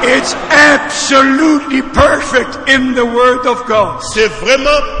 Alléluia! It's absolutely perfect in the Word of God. C'est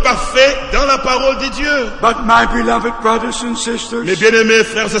vraiment parfait dans la parole de Dieu. But my beloved brothers and sisters, Mes bien-aimés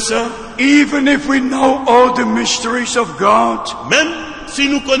frères et sœurs, even if we know all the mysteries of God, même si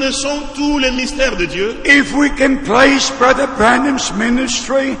nous connaissons tous les mystères de Dieu, if we can place Brother Branham's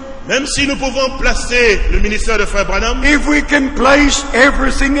ministry, même si nous pouvons placer le ministère de Frère Branham, if we can place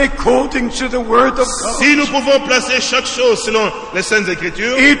everything according to the Word of si God, nous pouvons placer chaque chose selon les Saintes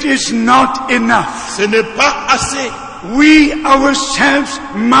Écritures, it is not enough. ce n'est pas assez. We ourselves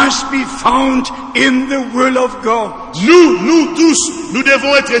must be found in the will of God. Nous tous, nous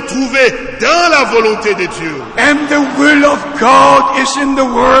devons être trouvés dans la volonté de Dieu. And the will of God is in the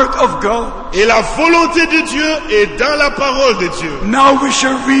Word of God. Et la volonté de Dieu est dans la parole de Dieu. Now we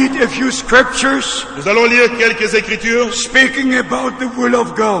shall read a few scriptures Nous allons lire quelques écritures speaking about the will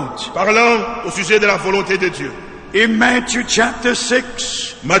of God. parlant au sujet de la volonté de Dieu. In Matthew chapter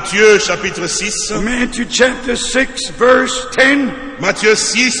 6, Matthieu chapitre 6, Matthew chapter 6 verse 10, Matthieu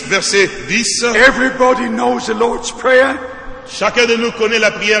 6 verset 10. everybody knows the Lord's Prayer. Chacun de nous connaît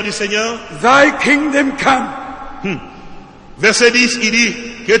la prière du Seigneur. Thy kingdom come, Verset 10, il dit,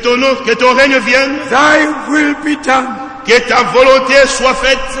 que ton règne vienne, thy will be done que ta volonté soit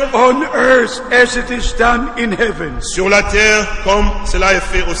faite on earth as it is done in heaven. sur la terre comme cela est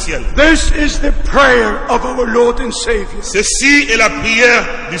fait au ciel. This is the prayer of our Lord and Savior. Ceci est la prière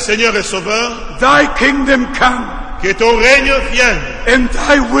du Seigneur et Sauveur, Thy kingdom come, que ton règne vienne, and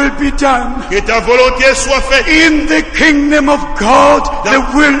thy will be done. que ta volonté soit faite. In the kingdom of God, the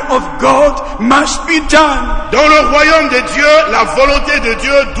will of God must be done. Dans le royaume de Dieu, la volonté de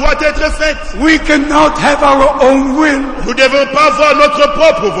Dieu doit être faite. We cannot have our own will Nous ne devons pas avoir notre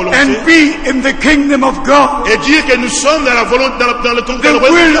propre volonté and be in the kingdom of God. et dire que nous sommes dans la volonté, dans le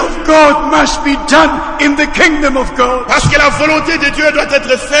The will of God must be done in the kingdom of God. parce que la volonté de Dieu doit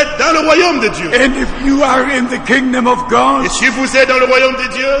être faite dans le royaume de Dieu. And if you are in the kingdom of God, Et si vous êtes dans le royaume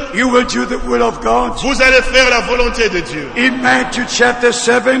de Dieu, you will do the will of God. vous allez faire la volonté de Dieu. In Matthew chapter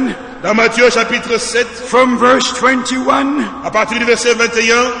 7, Dans Matthieu chapitre 7, from verse 21, à partir du verset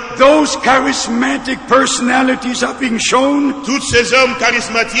 21, those charismatic personalities are being shown tous ces hommes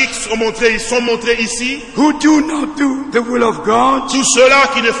charismatiques sont montrés ici. who do not do the will of God, Tous ceux-là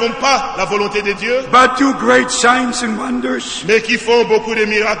qui ne font pas la volonté de Dieu, but do great signs and wonders. mais qui font beaucoup de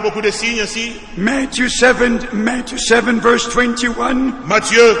miracles, beaucoup de signes ainsi. Matthew 7 verse 21,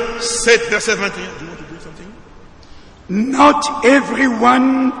 Matthieu 7, verset 21. Do you want to do something? not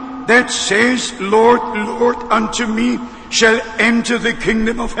everyone that says, Lord, Lord, unto me shall enter the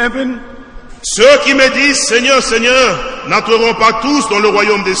kingdom of heaven, Ceux qui me disent Seigneur, Seigneur, n'entreront pas tous dans le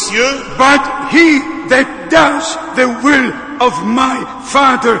royaume des cieux, but he that does the will of my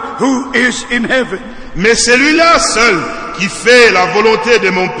Father who is in heaven. mais celui-là seul qui fait la volonté de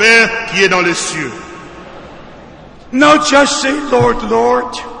mon Père qui est dans les cieux. Not just say, Lord,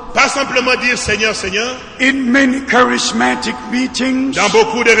 Lord. Pas simplement dire Seigneur, Seigneur. In many charismatic meetings, Dans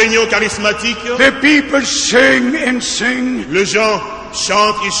beaucoup de réunions charismatiques, the people sing and sing. les gens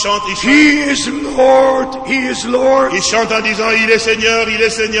chantent, ils chantent, ils chantent. He is Lord, He is Lord. Ils chantent en disant il est Seigneur, il est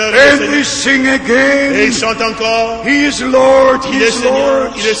Seigneur, il est And Seigneur. they sing Et again. ils chantent encore. He is Lord, He Il est is Seigneur,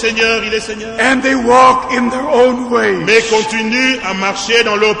 Lord. il est Seigneur, il est Seigneur. And they walk in their own way. Mais continuent à marcher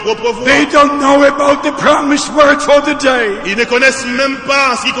dans leur propre voie. They don't know about the promised word for the day. Ils ne connaissent même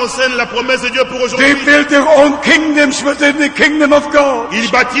pas en ce qui concerne la promesse de Dieu pour They aujourd'hui. build their own kingdoms within the kingdom of God. Ils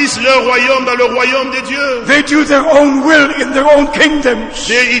bâtissent leur royaume dans le royaume de Dieu. They do their own will in their own kingdoms.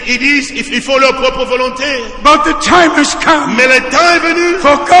 Ils disent ils font leur propre volonté. But the time has come Mais le temps est venu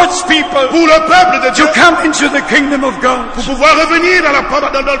for God's people pour le peuple de Dieu to come into the kingdom of God pour pouvoir revenir dans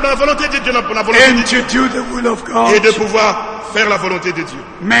la volonté de Dieu, dans la volonté de and Dieu, to do the will of et de God. pouvoir faire la volonté de Dieu.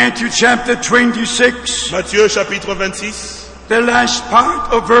 Matthew chapter 26, Matthieu chapitre 26, the last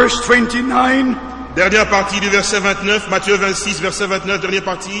part of verse 29. dernière partie du verset 29. Matthieu 26, verset 29, dernière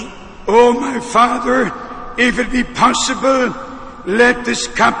partie. Oh, my Father, if it be possible, let this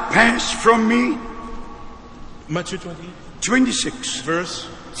cup pass from me. Matthieu 26, verse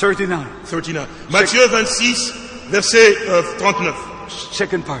 39. 39. Matthieu 26, verset 39.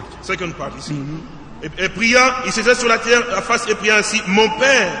 second part. Second part ici. Et pria, il s'était sur la terre, la face et pria ainsi, mon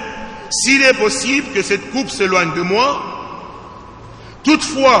Père, s'il est possible que cette coupe s'éloigne de moi,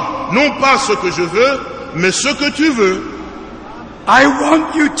 toutefois, non pas ce que je veux, mais ce que tu veux. I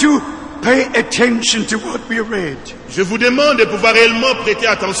want you to pay attention to what we read. Je vous demande de pouvoir réellement prêter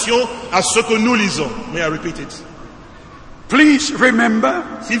attention à ce que nous lisons. May I repeat it? Please remember,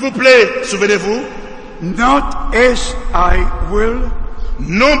 S'il vous plaît, souvenez-vous, not as I will.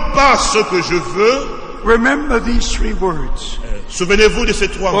 non pas ce que je veux. Remember these three words, Souvenez-vous de ces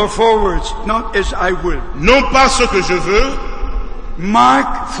trois or mots. four words, not as I will. Non pas ce que je veux.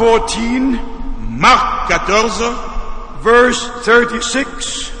 Mark 14, Marc 14, verse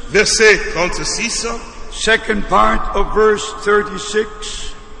 36, verset 36. second part of verse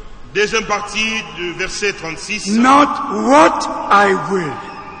 36. Deuxième partie du verset 36. Not what I will,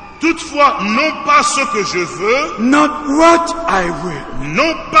 Toutefois, non pas ce que je veux, not what I will,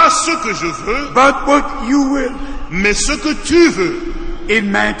 non pas ce que je veux, but what you will. mais ce que tu veux.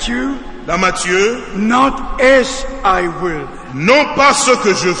 In Matthew, Dans Matthieu, not as I will. non pas ce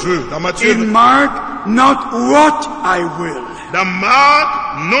que je veux. Dans Matthieu, In Mark, not what I will. dans Marc,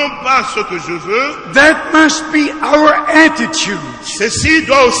 non pas ce que je veux. That must be our attitude. Ceci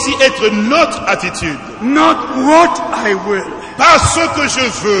doit aussi être notre attitude. Not what I will, Pas ce que je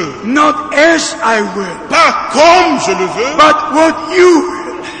veux, not as I will, pas comme je le veux, but what you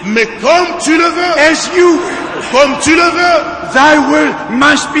will, mais comme tu le veux, as you will. comme tu le veux. Thy will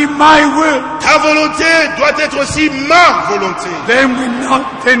must be my will. Ta volonté doit être aussi ma volonté.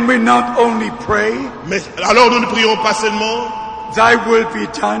 Then we not only pray, Mais alors nous ne prions pas seulement thy will be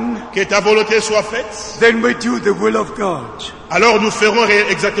done, que ta volonté soit faite. then we do the will of God. Alors nous ferons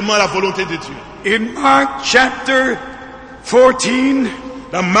exactement la volonté de Dieu. In Mark chapter 14,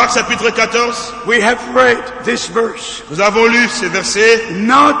 Dans Marc chapitre 14, we have read this verse. nous avons lu ces versets.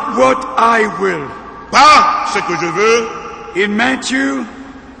 Not what I will. Pas ce que je veux. In Matthew,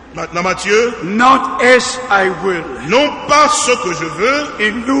 Dans Matthieu, not as I will. non pas ce que je veux.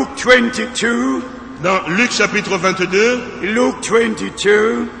 In Luke 22, Dans Luc chapitre 22, Luke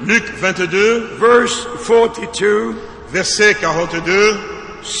 22, Luc 22, verse 42, verset 42,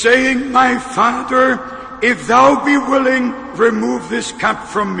 saying, My Father, if thou be willing, remove this cup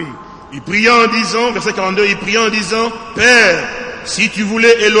from me. il pria en disant, verset 42, il pria en disant, Père, si tu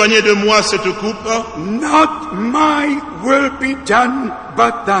voulais éloigner de moi cette coupe, Not my will be done,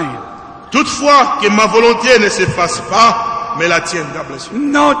 but thine. toutefois que ma volonté ne s'efface pas, mais la tienne. God bless you.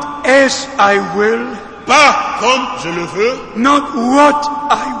 Not as I will, Pas comme je le veux, not what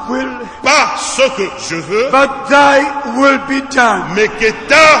I will, pas ce que je veux, but thy will be done. mais que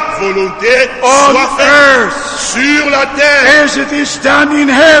ta volonté On soit faite earth, sur la terre, as it is done in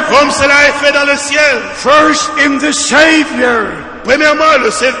heaven. comme cela est fait dans le ciel. First in the Savior, Premièrement,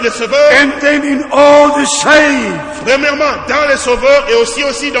 le Sauveur, and then in all the saved. premièrement dans le Sauveur et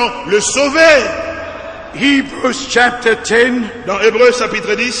aussi dans le Sauvé. Hebrews chapter 10, Dans Hébreux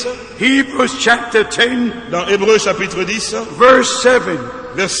chapitre 10, Hebrews chapter 10, dans Hébreux chapitre 10, verse 7.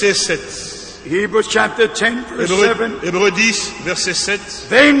 verset 7. Hebrews chapter 10, verse 7. Hébreux 10, verset 7.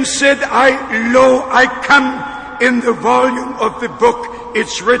 Then said I, Lo, I come in the volume of the book.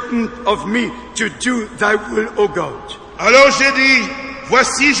 It's written of me to do thy will, O God. Alors j'ai dit,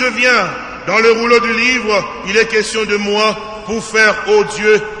 voici je viens, dans le rouleau du livre, il est question de moi pour faire, ô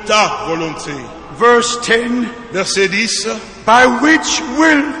Dieu, ta volonté. Verse 10, Verset 10, by which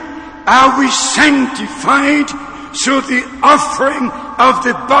will are we sanctified through the offering of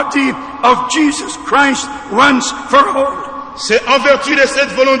the body of Jesus Christ once for all. c'est en vertu de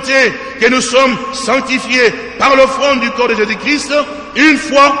cette volonté que nous sommes sanctifiés par l'offrande du corps de Jésus-Christ, une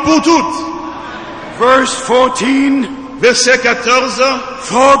fois pour toutes. Verse 14, Verset 14,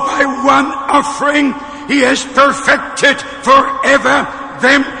 for by one offering he has perfected forever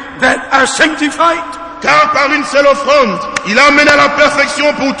them that are sanctified. car par une seule offrande, il amène à la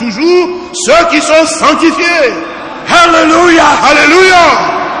perfection pour toujours ceux qui sont sanctifiés. Hallelujah!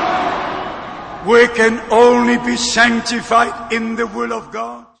 Alléluia! We can only be sanctified in the will of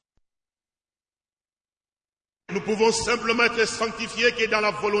God. Nous pouvons simplement être sanctifiés qui est dans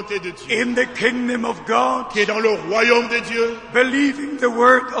la volonté de Dieu, In the kingdom of God, qui est dans le royaume de Dieu, believing the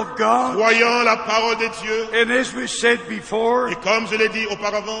word of God. croyant la parole de Dieu. And as we said before, Et comme je l'ai dit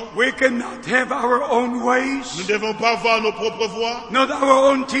auparavant, we cannot have our own nous ways, ne devons pas avoir nos propres voies, not our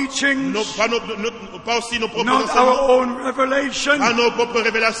own teachings, pas aussi nos propres not enseignements, our own revelation, pas nos propres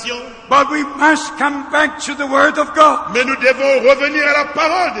révélations, but we must come back to the word of God. mais nous devons revenir à la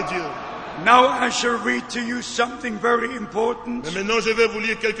parole de Dieu. Now I shall read to you something very important. Mais maintenant, je vais vous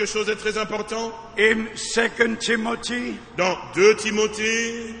lire quelque chose de très important. In 2 Timothy, Dans 2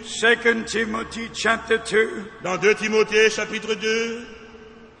 Timothée, 2 Timothy chapter 2, dans 2 Timothée, chapitre 2,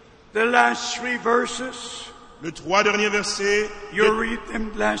 the last 3 verses. le 3 derniers versets. You read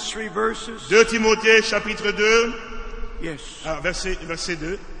them, last 3 verses. 2 Timothée, chapitre 2, Yes. verset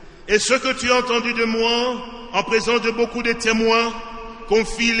 2. Et ce que tu as entendu de moi, en présence de beaucoup de témoins,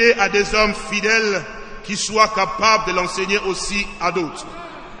 confie-les à des hommes fidèles qui soient capables de l'enseigner aussi à d'autres.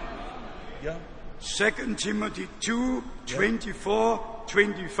 2 Timothy 2, 24,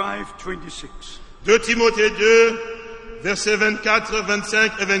 25, 26. 2 Timothée 2, versets 24,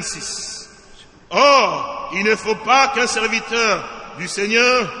 25 et 26. Or, il ne faut pas qu'un serviteur du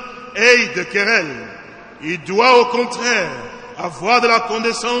Seigneur ait de querelle. Il doit au contraire avoir de la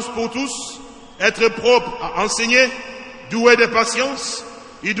connaissance pour tous, être propre à enseigner, doué de patience.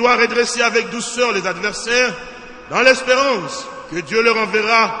 Il doit redresser avec douceur les adversaires dans l'espérance que Dieu leur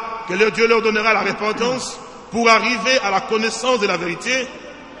enverra, que Dieu leur donnera la repentance pour arriver à la connaissance de la vérité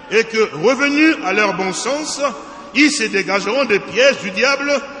et que, revenus à leur bon sens, ils se dégageront des pièges du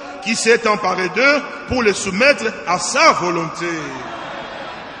diable qui s'est emparé d'eux pour les soumettre à sa volonté.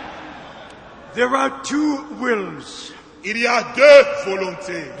 There are 2 wills. Il y a 2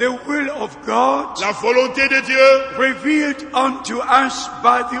 volontés. The will of God, La volonté de Dieu revealed unto us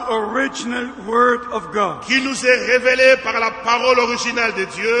by the original word of God. qui nous est révélée par la parole originale de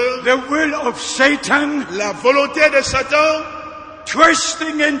Dieu. The will of Satan, La volonté de Satan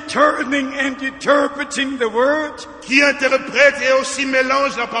twisting and turning and interpreting the word qui interprète et aussi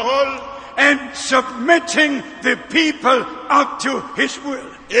mélange la parole and submitting the people up to his will.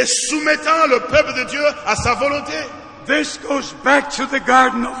 et soumettant le peuple de Dieu à sa volonté. This goes back to the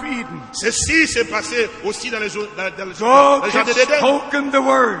Garden of Eden. Ceci s'est passé aussi dans le God jardin had d'Éden. spoken the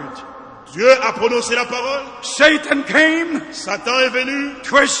word. Dieu a prononcé la parole. Satan came, Satan est venu.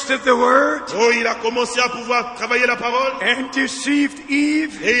 twisted the word, Oh, il a commencé à pouvoir travailler la parole. and deceived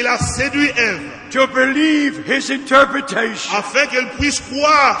Eve Et il a séduit Ève to believe his interpretation. afin qu'elle puisse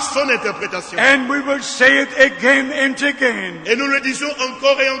croire son interprétation. And we will say it again and again. Et nous le disons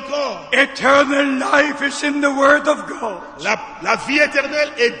encore et encore. Eternal life is in the word of God. La vie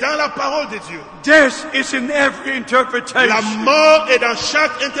éternelle est dans la parole de Dieu. Death is in every La interpretation. mort est dans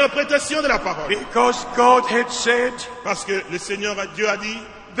chaque interprétation de la parole. Because God had said, Parce que le Seigneur, Dieu a dit,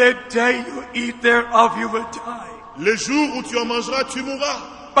 the day you eat thereof you will die. le jour où tu en mangeras, tu mourras.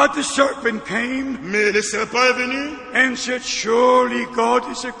 But the serpent came Mais le serpent est venu. and said, surely God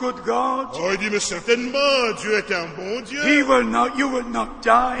is a good God. Oh, il dit, mais certainement, Dieu est un bon Dieu. You will not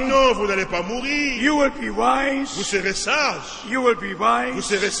die. Non, vous n'allez pas mourir. You will be Vous wise. serez sage. You will be Vous wise.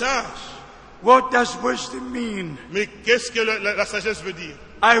 serez sage. What does wisdom mean? Mais qu'est-ce que la sagesse veut dire?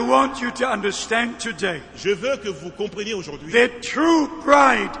 I want you to understand today. Je veux que vous compreniez aujourd'hui. The true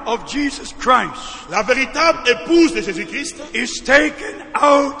bride of Jesus Christ La véritable épouse de Jésus-Christ, is taken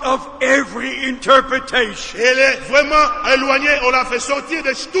out of every interpretation elle est vraiment éloignée. On l'a fait sortir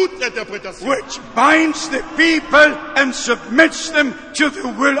de toute interprétation. which binds the people and submits them to the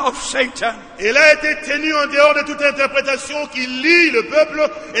will of Satan. Elle a été tenue en dehors de toute interprétation qui lie le peuple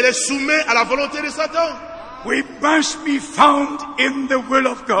et les soumet à la volonté de Satan. We must be found in the will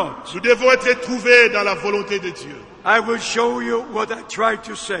of God. Nous devons être trouvés dans la volonté de Dieu. I will show you what I tried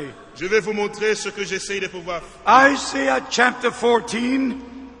to say. Je vais vous montrer ce que j'essaye de pouvoir faire. Isaiah chapter 14,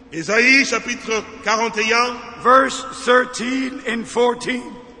 Ésaïe chapitre 41. verse 13 and 14.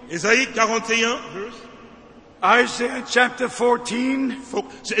 Ésaïe 41. Isaiah chapter 14,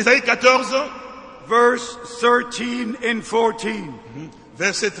 Ésaïe 14. verse 13 and 14.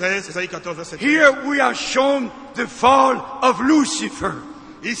 Verset 13. Ésaïe 14, verset 13. Here we are shown the fall of Lucifer.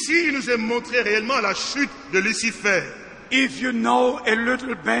 Ici, il nous est montré réellement la chute de Lucifer. If you know a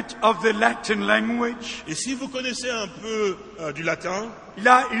little bit of the Latin language, Et si vous connaissez un peu du latin,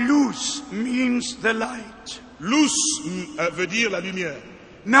 la luz means the light. luz veut dire la lumière.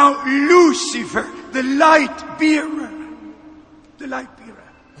 Now Lucifer, the light bearer,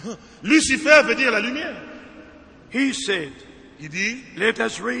 Lucifer veut dire la lumière. he said, Il dit, let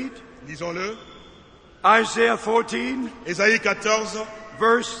us read disons-le, Isaiah 14, Ésaïe 14,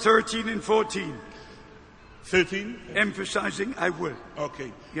 verse 13 and 14, 13. emphasizing I will. Ok.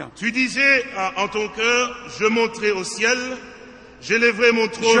 Yeah. Tu disais en ton cœur, je monterai au ciel, je lèverai mon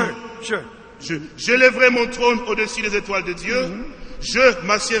trône, Sure. je lèverai mon trône au-dessus des étoiles de Dieu, je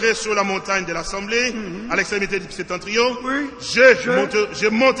m'assiérai sur la montagne de l'assemblée, à l'extrémité du septentrion, Oui. je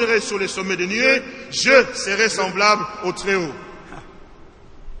monterai sur les sommets des nuées, je serai semblable au Très-Haut.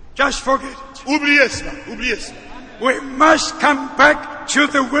 Just forget it. Oubliez cela, oubliez cela. We must come back to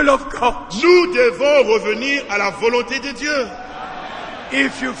the will of God. Nous devons revenir à la volonté de Dieu.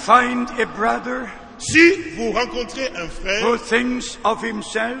 If you find a brother Si vous rencontrez un who frère thinks of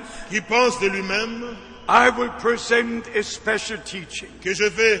himself, qui pense de lui-même, I will present a special teaching. que je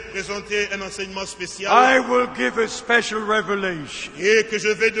vais présenter un enseignement spécial I will give a special revelation. et que je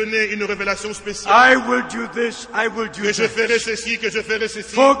vais donner une révélation spéciale, I will do this, I will do que je ferai this. ceci, que je ferai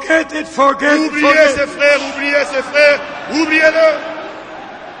ceci. Forget it, forget it, Oubliez forget ses it. frères, oubliez ses frères, oubliez-le,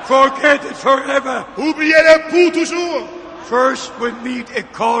 Forget it forever. oubliez-le pour toujours. First, we need a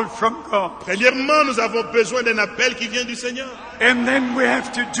call from God. Premièrement, nous avons besoin d'un appel qui vient du Seigneur. And then we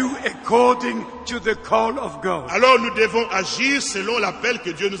have to do according to the call of God. Alors nous devons agir selon l'appel que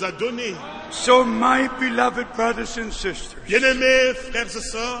Dieu nous a donné. So, my beloved brothers and sisters, Bien-aimés frères et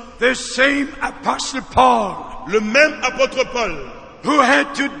sœurs, the same Apostle Paul, le même apôtre Paul, who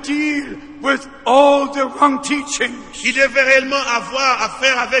had to deal with all the wrong teachings. qui devait réellement avoir à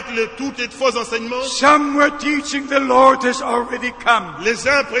faire avec tous les faux enseignements. Some were teaching the Lord has already come. Les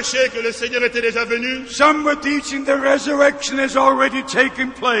uns prêchaient que le Seigneur était déjà venu. Some were teaching the resurrection has already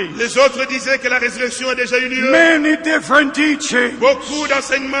taken place. Les autres disaient que la résurrection a déjà eu lieu. Many different teachings. Beaucoup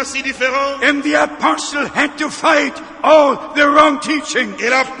d'enseignements si différents. And the apostle had to fight all the wrong teachings. Et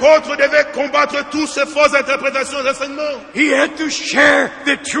l'apôtre devait combattre toutes ces fausses interprétations d'enseignements. He had to share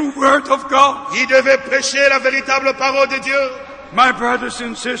the true word of God. Il devait prêcher la véritable parole de Dieu. My brothers and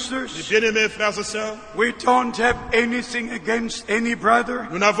Mes sisters, bien-aimés frères et sœurs, we don't have anything against any brother,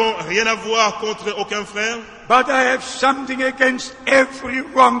 nous n'avons rien à voir contre aucun frère. but I have something against every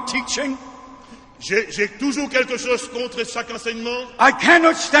wrong teaching. J'ai toujours quelque chose contre chaque enseignement. I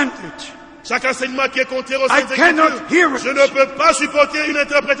cannot stand it. Chaque enseignement qui est contraire aux I Saintes cannot hear Écritures. it. Je ne peux pas supporter une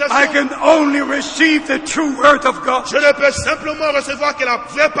interprétation. I can only receive the true word of God. Je ne peux simplement recevoir que la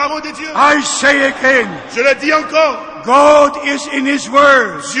vraie parole de Dieu. I say again, Je le dis encore. God is in His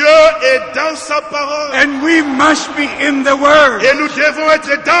word, Dieu est dans sa parole. and we must be in the word. Et nous devons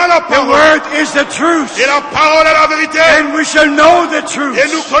être dans la The parole. word is the truth, Et la parole est la vérité. and we shall know the truth, Et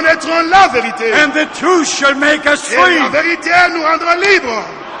nous connaîtrons la vérité. and the truth shall make us Et la free. vérité nous rendra libres.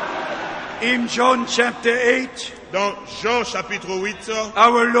 In John chapter 8, Dans Jean chapitre 8,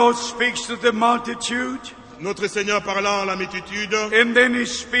 our Lord speaks to the multitude, notre Seigneur parlant à la multitude. and then He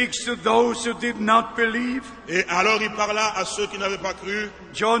speaks to those who did not believe. Et alors il parla à ceux qui n'avaient pas cru.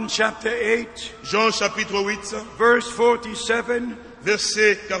 John chapter 8, Jean chapitre 8, verse 47.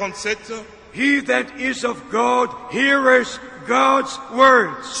 verset 47. He that is of God heareth God's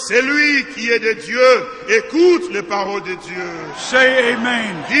words. C'est lui qui est de Dieu. Écoute les paroles de Dieu. Say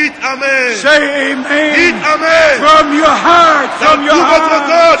amen. Dites Amen. Say Dites amen. Amen. From your heart. Dans From tout your votre heart.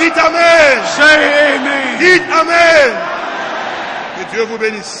 corps, dites Amen. Say amen. Dites Amen. Que Dieu vous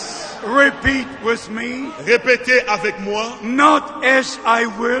bénisse. Repeat with me. Répétez avec moi. Not as I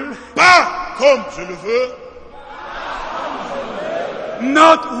will. Pas comme je le veux.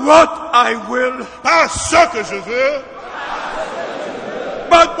 Not what I will. Pas ce que je veux.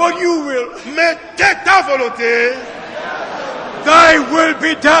 But what you will. Mais que ta volonté. Thy will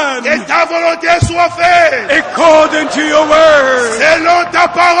be done. Que ta volonté soit faite. According to your word. Selon ta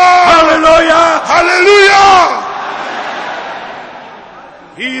parole. Hallelujah. Alléluia.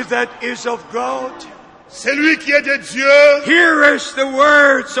 He that is of God Celui qui est de Dieu. heareth the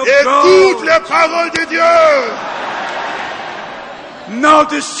words of Écoute God. les paroles de Dieu.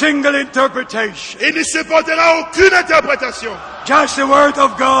 Not a single interpretation. Il ne supportera aucune interprétation. Just the word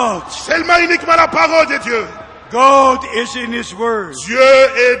of God. Seulement uniquement la parole de Dieu. God is in His word. Dieu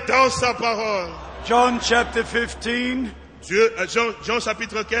est dans sa parole. John chapter 15. Jean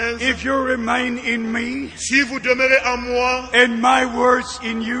chapitre 15. If you remain in me Si vous demeurez en moi and my words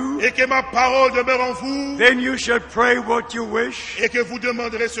in you, et que ma parole demeure en vous then you shall pray what you wish, et que vous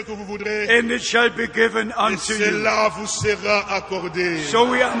demanderez ce que vous voudrez, and it shall be given et unto you. cela vous sera accordé. So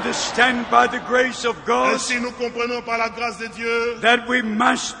we understand by the grace of God Ainsi nous comprenons par la grâce de Dieu that we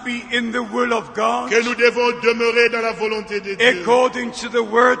must be in the will of God, que nous devons demeurer dans la volonté de Dieu, according to the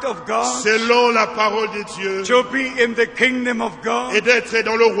word of God, selon la parole de Dieu, to be in the kingdom of God, et d'être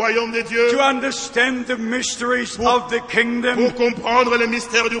dans le royaume de Dieu to understand the mysteries of the kingdom, pour comprendre les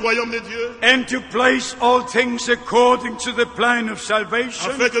mystères du royaume de Dieu, and to place all things according to the plan of salvation.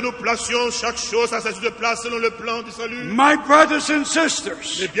 afin que nous placions chaque chose à sa juste place selon le plan du salut. My brothers and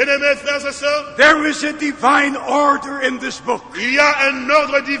sisters, Mes bien-aimés frères et sœurs, there is a divine order in this book. il y a un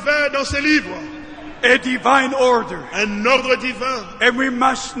ordre divin dans ce livre, A divine order. un ordre divin, And we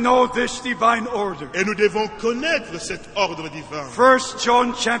must know this divine order. et nous devons connaître cet ordre divin. 1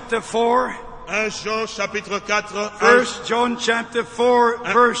 John chapter 4, 1 Jean chapitre 4. 1 John chapter 4,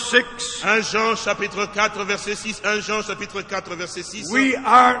 verse 6. 1 Jean chapitre 4 verset 6. 1 Jean chapitre 4 verset 6. We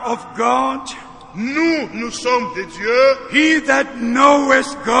are of God. Nous sommes de Dieu. He that knoweth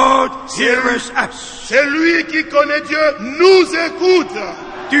God heareth us. C'est lui qui connaît Dieu, nous écoute.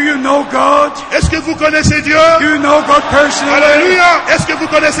 Do you know God? Est-ce que vous connaissez Dieu? Do you know God personally? Alléluia. Est-ce que vous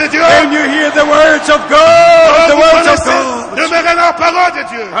connaissez Dieu? Can you hear the words of God? The Vous words of connaissez, God. demeurez la parole de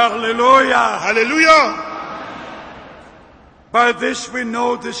Dieu. Hallelujah. Alléluia. By this we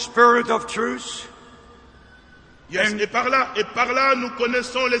know the spirit of truth. Yes. Et par là, nous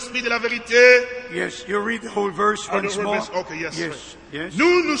connaissons l'esprit de la vérité. Yes, you read the whole verse once more. Okay, yes. Yes.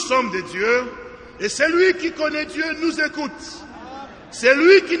 Nous sommes de Dieu, et celui qui connaît Dieu nous écoute.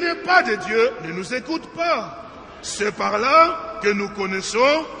 Celui qui n'est pas de Dieu ne nous écoute pas. C'est par là que nous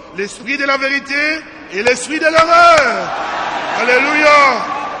connaissons l'esprit de la vérité et l'esprit de l'erreur.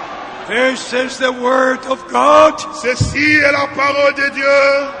 Alléluia. This is the word of God. Ceci est la parole de Dieu.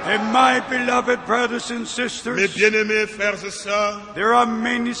 And my beloved brothers and Mes sisters, bien-aimés frères et sœurs, there are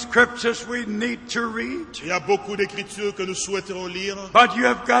many scriptures we need to read. il y a beaucoup d'écritures que nous souhaiterons lire. But you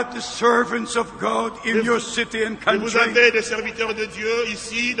have got the servants of God in your city and Et vous country. avez des serviteurs de Dieu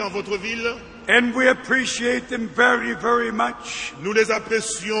ici, dans votre ville. And we appreciate them very, very much. Nous les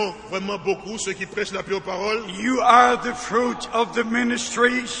apprécions vraiment beaucoup, ceux qui prêchent la pure parole. You are the fruit of the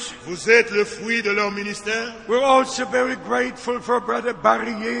ministries. Vous êtes le fruit de leur ministère. We're also very grateful for Brother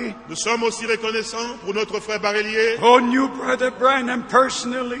Barrier, Nous sommes aussi reconnaissants pour notre frère Barélier, who knew Brother Branham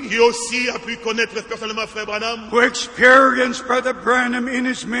personally, qui aussi a pu connaître personnellement frère Branham, who experienced Brother Branham in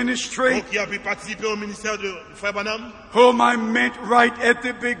his ministry, donc qui a pu participer au ministère de frère Branham, whom I met right at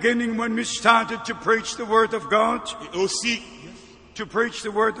the beginning when we started to preach the Word of God, et aussi, to preach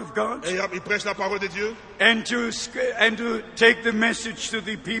the Word of God, et il prêche la parole de Dieu, and to take the message to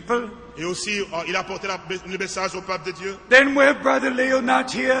the people. et aussi il a apporté le message au peuple de Dieu. Then we have Brother Leonard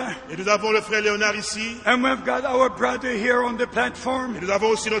here, Et nous avons le frère Léonard ici, and we've got our brother here on the platform, et nous avons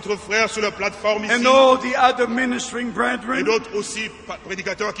aussi notre frère sur la plateforme ici, and all the other ministering et brethren. d'autres aussi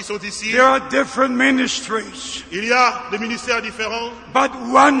prédicateurs qui sont ici. There are different ministries, Il y a des ministères différents, but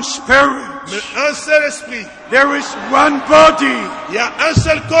one Spirit. mais un seul esprit. There is one body, Il y a un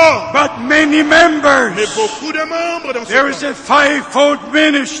seul corps, but many mais members. beaucoup de membres dans ce There is corps. a fivefold Il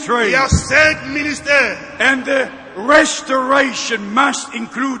ministry, y a 5 ministères. and the restoration must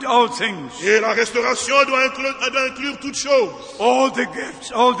include all things, Et la restauration doit inclure toutes choses. all the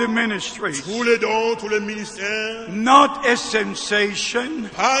gifts, all the ministries. Tous les dons, tous les ministères. Not a sensation,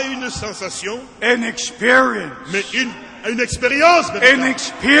 Pas une sensation, an experience, mais une expérience an véritable.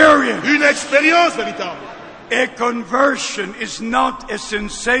 experience. Une expérience véritable. A conversion is not a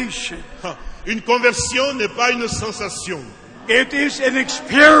sensation. Une conversion n'est pas une sensation. It is an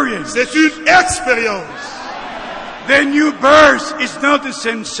experience. C'est une expérience. The new birth is not a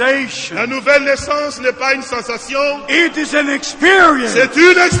sensation. La nouvelle naissance n'est pas une sensation. It is an experience. C'est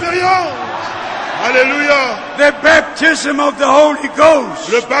une expérience. Alléluia. The baptism of the Holy Ghost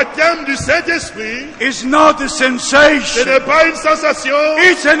Le baptême du Saint-Esprit, is not a ce sensation. n'est pas une sensation.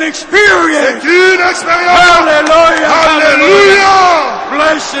 It's an C'est experience. une expérience. Hallelujah. Alléluia.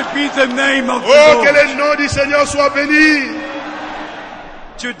 Blessed be the name of Oh, que the Lord. le nom du Seigneur soit béni.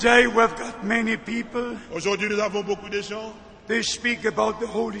 Today we've got many people. Aujourd'hui, nous avons beaucoup de gens They speak about the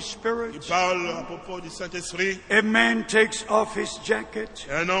Holy qui Spirit. parlent à propos du Saint-Esprit. A man takes off his jacket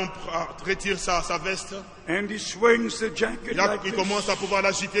Un homme retire sa veste. and he swings the jacket Là, like il commence this, à pouvoir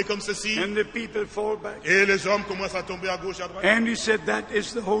l'agiter comme ceci. and the people fall back. Et les hommes commencent à tomber à gauche, à droite. And he said, that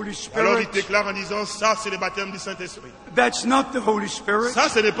is the Holy Alors il Spirit. déclare en disant, ça c'est le baptême du Saint-Esprit. That's not the Holy Spirit. Ça,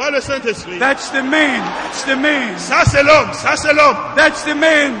 ce n'est pas le Saint-Esprit. That's the man. That's the man. Ça c'est l'homme. Ça c'est l'homme. That's the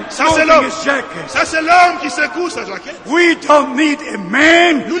man Ça c'est moving l'homme. his jacket. Ça c'est l'homme qui secoue sa jaquette. We don't need a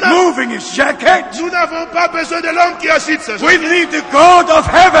man Nous n'avons- moving his jacket. Nous n'avons pas besoin de l'homme qui agite sa We jaquette. need the God of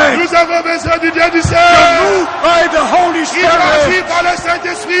heaven Nous avons besoin du Dieu du to ciel. move by the Holy Il agit Spirit. par le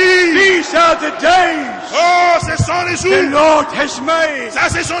Saint-Esprit. These are the days Oh, ce sont les the jours. Lord has made. Ça,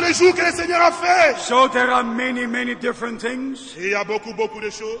 ce sont les jours que le Seigneur a fait. So there are many, many different things, Et il y a beaucoup de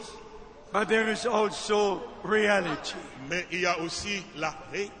choses. but there is also reality, Mais il y a aussi la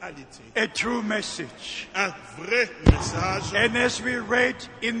réalité. a true message. Un vrai message. And as we read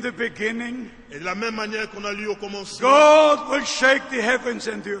in the beginning, Et de la même manière qu'on a lu au commencement, God will shake the heavens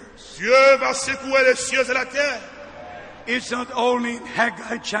and the earth. Dieu va secouer les cieux et la terre. It's not only in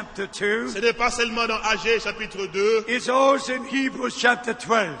Haggai chapter 2, Ce n'est pas seulement dans Agé chapitre 2, it's also in Hebrews chapter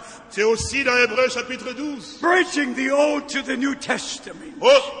 12. c'est aussi dans Hébreux chapitre 12. Bridging the Old to the New Testament. Oh,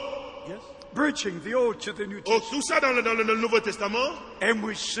 bridging the Old to the New Oh, Testament. tout ça dans le Nouveau Testament. And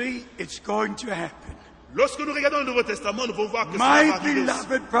we see it's going to happen. Lorsque nous regardons le Nouveau Testament, nous pouvons voir que ça My va arriver.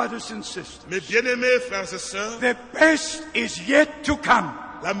 beloved brothers and sisters, Mes bien-aimés frères et sœurs, the best is yet to come.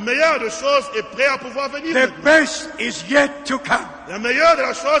 la meilleure des choses est prête à pouvoir venir. The best is yet to come. La meilleure de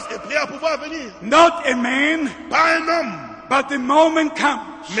la chose est prête à pouvoir venir. Not a man, Pas un homme, but the moment comes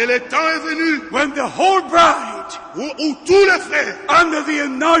mais le temps est venu when the whole bride, où tous les frères, under the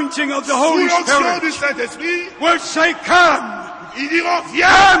anointing of the sous Holy l'onction Spirit, du Saint-Esprit, will say, come, ils diront, viens,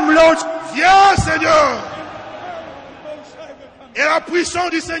 come, Lord. viens Seigneur. Et la puissance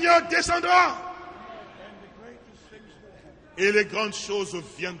du Seigneur descendra. Et les grandes choses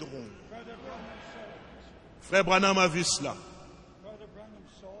viendront. Frère Branham a vu cela.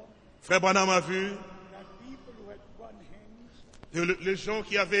 Frère Branham a vu les gens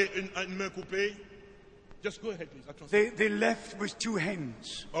qui avaient une main coupée. Just go ahead, please. They left with two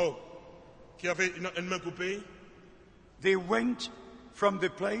hands. Oh, qui avaient une main coupée. They went from the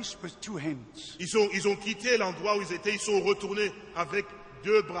place with two hands. Ils ont quitté l'endroit où ils étaient. Ils sont retournés avec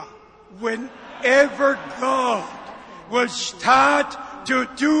deux bras. Whenever God will start to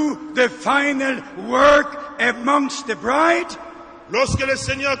do the final work amongst the bride, Lorsque le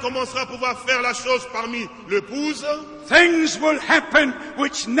Seigneur commencera à pouvoir faire la chose parmi l'épouse, things will happen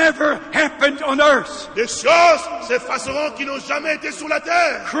which never happened on earth. des choses s'effaceront qui n'ont jamais été sur la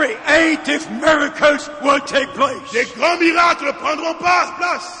terre. Creative miracles will take place. Des grands miracles ne prendront pas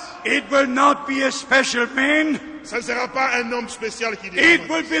place. It will not be a special man. Ça ne sera pas un homme spécial qui dit. It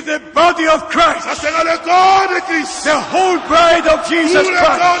will be the body of Ça Christ, sera le corps de Christ. the whole bride of Tout Jesus le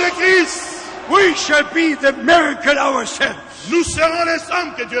corps Christ. de Christ. We shall be the miracle ourselves. Nous serons les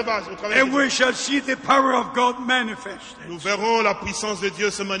hommes que Dieu va au travers And de we Dieu. shall see the power of God manifested. Nous verrons la puissance de Dieu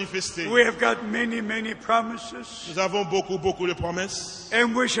se manifester. We have got many, many promises. Nous avons beaucoup de promesses.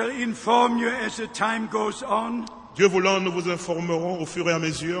 And we shall inform you as the time goes on Dieu voulant, nous vous informerons au fur et à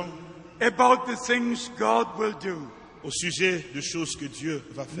mesure about the things God will do. au sujet de choses que Dieu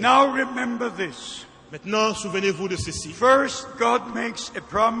va faire. Now remember this. Maintenant, souvenez-vous de ceci. First, God makes a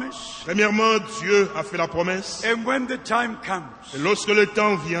promise. Premièrement, Dieu a fait la promesse. And when the time comes, Et lorsque le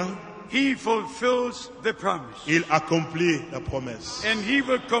temps vient, He fulfills the promise. il accomplit la promesse. And He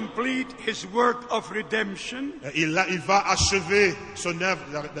will complete His work of redemption Et il va achever son œuvre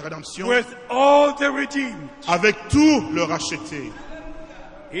de rédemption with all the redeemed. avec tout le racheté.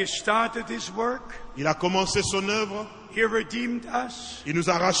 He started His work. Il a commencé son œuvre. He redeemed us. Il nous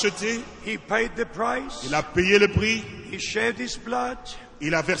a rachetés. He paid the price. Il a payé le prix. He shed His blood.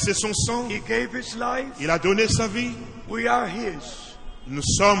 Il a versé son sang. He gave His life. Il a donné sa vie. We are His. Nous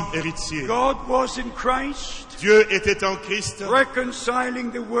sommes héritiers. God was in Christ, Dieu était en Christ,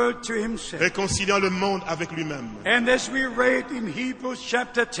 reconciling the world to Himself. réconciliant le monde avec lui-même. And as we read in Hebrews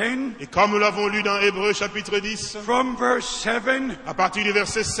chapter 10, Et comme nous l'avons lu dans Hébreux chapitre 10, from verse 7, à partir du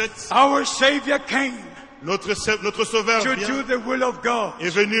verset 7, our Savior came notre Sauveur to do the will of God.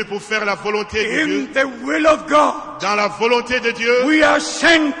 est venu pour faire la volonté de Dieu. In the will of God, Dans la volonté de Dieu, we are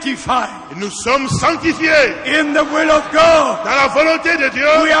sanctified. nous sommes sanctifiés. In the will of God, Dans la volonté de Dieu,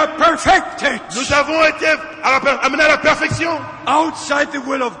 we are perfected. nous avons été amenés à la perfection. Outside the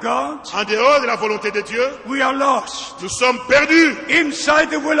will of God, En dehors de la volonté de Dieu, we are lost. nous sommes perdus.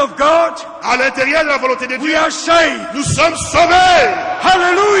 Inside the will of God, À l'intérieur de la volonté de we Dieu, are saved. nous sommes sauvés.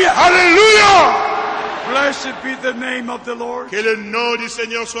 Hallelujah! Alléluia! Blessed be the name of the Lord. Que le nom du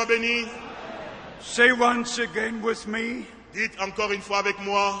Seigneur soit béni. Say once again with me, Dites encore une fois avec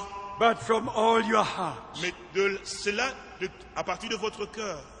moi, but from all your heart. mais de cela, à partir de votre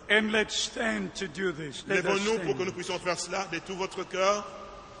cœur. And let's stand to do this. Let us Lèvons-nous pour que stand. nous puissions faire cela de tout votre cœur.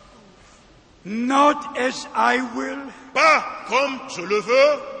 Not as I will, Pas comme je le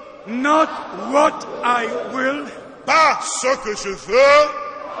veux, not what I will, pas ce que je veux,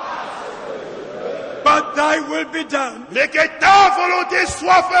 but thy will be done. mais que ta volonté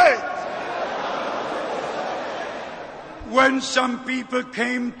soit faite. When some people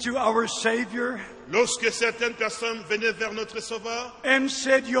came to our Savior Lorsque certaines personnes venaient vers notre Sauveur, and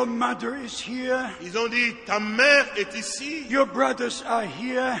said, your mother is here, ils ont dit, ta mère est ici. your brothers are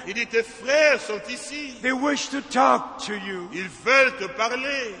here, Il dit, tes frères sont ici. they wish to talk to you. Ils veulent te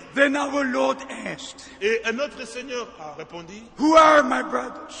parler. Then our Lord asked, Et un autre Seigneur a répondu, who are my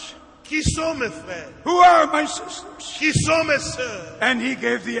brothers? qui sont mes frères? Who are my sisters? Qui sont mes sœurs? And he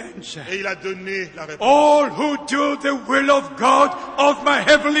gave the answer. Et il a donné la réponse. All who do the will of God, of my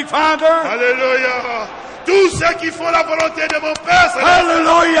heavenly Father. Alléluia. Tous ceux qui font la volonté de mon Père céleste.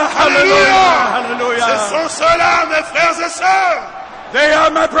 Hallelujah, hallelujah, Ce hallelujah. sont ceux-là, mes frères et sœurs. They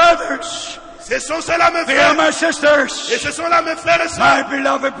are my brothers. Ce sont ceux-là mes They are frères. my sisters. Et ce sont là mes frères et My sœurs.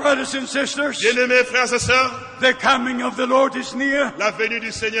 beloved brothers and sisters. Bien-aimés frères et sœurs, The coming of the Lord is near. la venue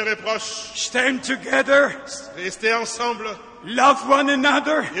du Seigneur est proche. Stand together. Restez ensemble. Love one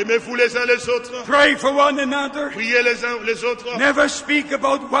another. Aimez-vous les uns les autres. Pray for one another. Priez les uns les autres. Never speak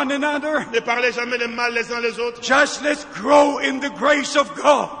about one another. Ne parlez jamais les mal les uns les autres. Just let's grow in the grace of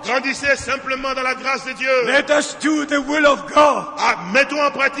God. Grandissez simplement dans la grâce de Dieu. Let us do the will of God. Mettons en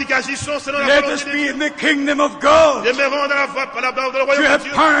pratique, agissons selon la Let volonté us de be Dieu. in the kingdom of God. Demeurons dans dans le To royaume de have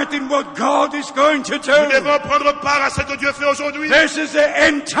Dieu. part in what God is going to Nous do. devons prendre part à ce que Dieu fait aujourd'hui. This is the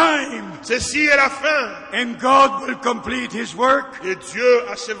end time. Ceci est la fin. And God will complete His work Et Dieu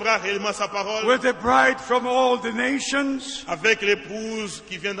achèvera réellement sa parole with a bride from all the nations. avec l'épouse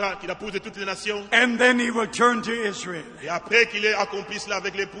qui viendra, qui est l'épouse de toutes les nations. And then He will turn to Israel. Et après qu'il ait accompli cela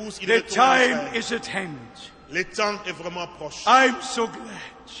avec l'épouse, il The retourne en time Israël. is at hand. Le temps est vraiment proche. I'm so glad.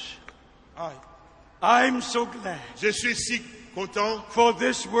 Aïe. I'm so glad Je suis si content for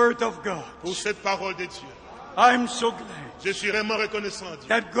this word of God. pour cette parole de Dieu. I'm so glad Je suis vraiment reconnaissant à Dieu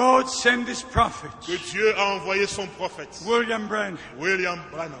that God sent His prophet, que Dieu a envoyé son prophète, William Branham. William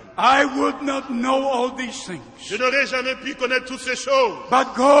Branham. I would not know all these things, Je n'aurais jamais pu connaître toutes ces choses.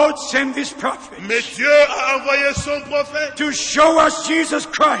 but God sent His prophet Mais Dieu a envoyé son prophète to show us Jesus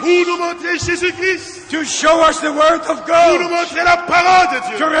pour Christ, nous montrer Jésus-Christ, to show us the word of pour nous God, montrer la parole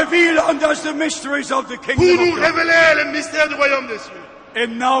de to Dieu, reveal unto us the mysteries of the pour kingdom nous of God. révéler le mystère du royaume des cieux.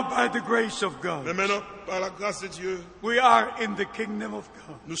 And now by the grace of Mais God, maintenant, par la grâce de Dieu, we are in the kingdom of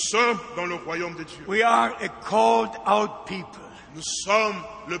God. nous sommes dans le royaume de Dieu. We are a called out people, Nous sommes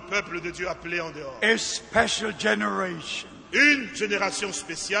le peuple de Dieu appelé en dehors. a special generation. Une génération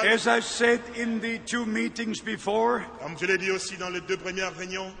spéciale, As I said in the 2 meetings before, comme je l'ai dit aussi dans les 2 premières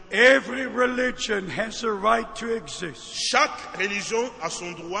réunions, every religion has a right to exist. chaque religion a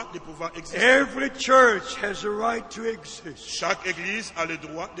son droit de pouvoir exister. Every church has a right to exist. Chaque église a le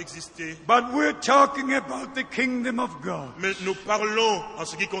droit d'exister. But we're talking about the kingdom of God. Mais nous parlons en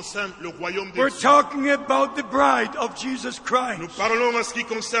ce qui concerne le royaume de We're Dieu. talking about the bride of Jesus Nous Christ. parlons en ce qui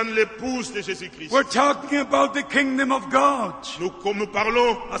concerne l'épouse de Jésus-Christ. We're talking about the kingdom of God. Nous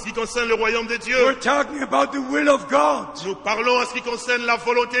parlons en ce qui concerne le royaume de Dieu. We're talking about the will of God. Nous parlons en ce qui concerne la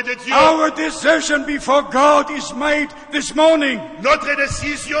volonté de Dieu. Our decision before God is made this morning. Notre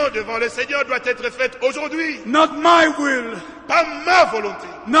décision devant le Seigneur doit être faite aujourd'hui. Not my will, Pas ma volonté.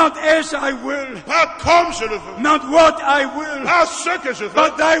 not as I will, Pas comme je le veux. not what I will, Pas ce que je veux.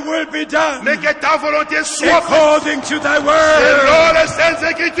 but thy will be done Mais que ta volonté soit faite according to thy word. selon les Saintes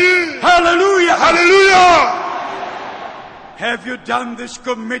Écritures. Hallelujah. Alléluia! Have you done this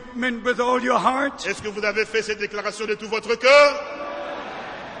commitment with all your heart? Est-ce que vous avez fait cette déclaration de tout votre cœur?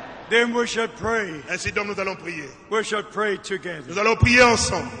 Then we shall pray. Ainsi donc nous allons prier. We shall pray together. Nous allons prier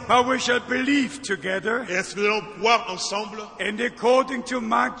ensemble. But we shall believe together. Et ainsi nous allons voir ensemble. And according to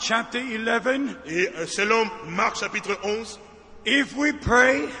Mark chapter 11, Et selon Marc chapitre 11, if we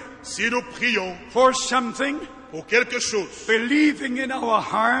pray si nous prions for something, pour quelque chose believing in our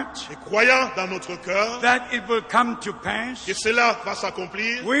heart et croyant dans notre cœur that it will come to pass, que cela va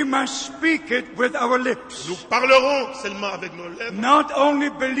s'accomplir, we must speak it with our lips. nous parlerons seulement avec nos lèvres. Not only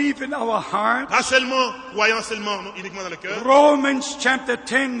believe in our heart. Pas seulement croyant seulement uniquement dans le cœur. Romans chapter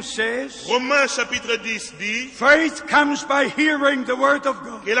 10 says, Romains chapitre 10 dit faith comes by hearing the word of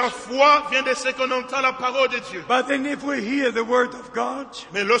God. que la foi vient de ce qu'on entend la parole de Dieu. But then if we hear the word of God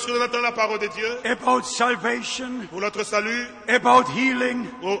Mais lorsque nous entendons la parole de Dieu, about salvation, pour notre salut, about healing,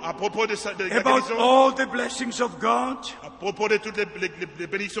 à propos de la about guérison, all the blessings of God, à propos de toutes les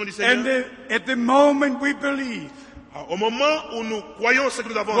bénédictions du and Seigneur, at the moment we believe au moment où nous croyons ce que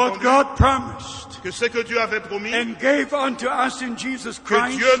nous avons what entendu, God promised que ce que Dieu avait promis, and gave unto us in Jesus que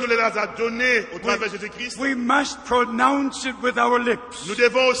Christ, Dieu nous les a donnés au travers de Jésus-Christ, we must pronounce it with our lips. nous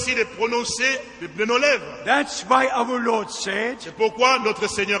devons aussi les prononcer de nos lèvres. That's why our Lord said, C'est pourquoi notre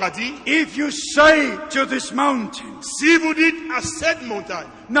Seigneur a dit, if you say to this mountain, si vous dites à cette montagne,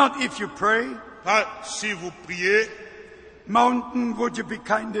 not if you pray, pas si vous priez, mountain, would you be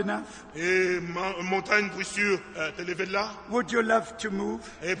kind enough? et montagne, puis-tu te lever de là, Would you love to move?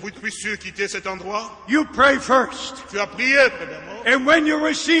 et puis-tu quitter cet endroit, You pray first. tu as prié premièrement. And when you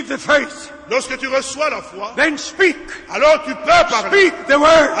receive the faith, Lorsque tu reçois la foi, then speak. alors tu peux parler. Speak the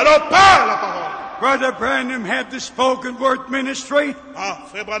word. Alors parle la parole. Brother Branham had the spoken word ministry Ah,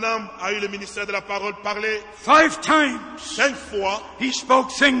 Frère Branham a eu le ministère de la parole parlé 5 times. 5 fois. He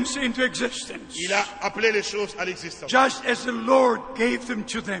spoke things into existence, Il a appelé les choses à l'existence. just as the Lord gave them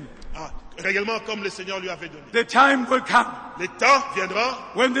to them. réellement comme le Seigneur lui avait donné. The time will come Le temps viendra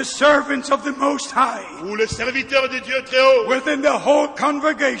when the servants of the Most High, où le serviteur de Dieu très haut, within the whole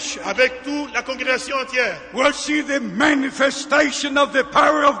congregation, avec toute la congrégation entière, will see the manifestation of the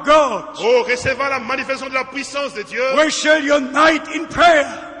power of God. oh, recevant la manifestation de la puissance de Dieu, We shall unite in prayer.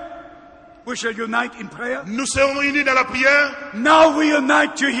 We shall unite in prayer. nous serons unis dans la prière. Now we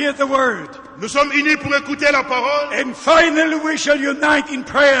unite to hear the word. Nous sommes unis pour écouter la parole. And finally we shall unite in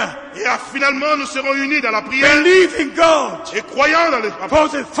prayer. Et finalement, nous serons unis dans la prière. Believing God Et croyant dans le for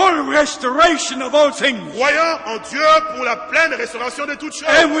the full restoration of all things. croyant en Dieu pour la pleine restauration de toutes choses.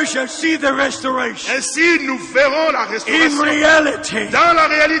 And we shall see the restoration Ainsi, nous verrons la in restauration reality dans la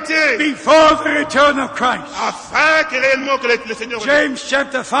réalité, before the return of Christ. afin que réellement que le Seigneur revienne. James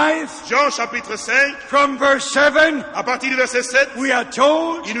chapter 5 Jean chapitre 5, from verse 7, à partir du verset 7, we are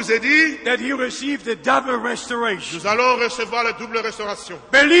told il nous est dit, that he received the double restoration. nous allons recevoir la double restauration.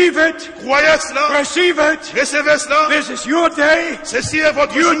 Believe it, Croyez cela, receive it. recevez cela. This is your day, Ceci est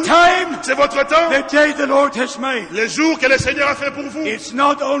votre your jour, time, c'est votre temps, the day the Lord has made. le jour que le Seigneur a fait pour vous. It's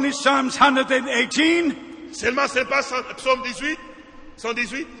not only Psalms 118, Seulement, ce n'est pas psaume 18,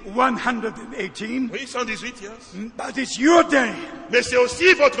 118, 118, oui, 118, yes. but it's your day, Mais c'est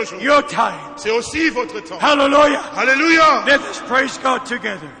aussi votre jour, your time. c'est aussi votre temps. Hallelujah. Alléluia. Let us praise God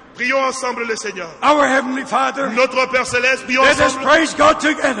together. Prions ensemble le Seigneur. Our Heavenly Father, Notre Père Céleste, prions let us ensemble. praise God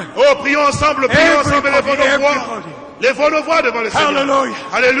together. Oh, prions ensemble, levons nos voix. Everybody. Levons nos voix devant le Seigneur. Hallelujah.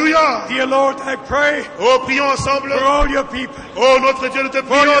 Alléluia. Dear Lord, I pray Oh, prions ensemble. for all your people, Oh, notre Dieu, nous te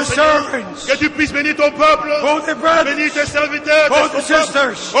for prions, your Seigneur, servants, que tu puisses bénir ton peuple, for the brothers, bénis tes serviteurs, for tes the peuple.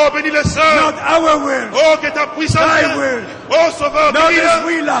 sisters. Oh, bénis les sœurs. Not our will, Oh, que ta puissance thy vienne. will, Oh, Sauveur, not as bénis-le.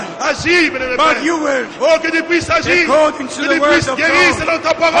 we like, Agis, bénis-le, but Père. you will. Oh, que tu puisses agir, According to que the tu word puisses of guérir God. selon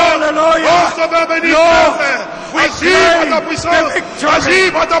ta parole. Hallelujah. Oh, Sauveur, bénis, Lord, Père. we Agis claim par ta puissance. the victory.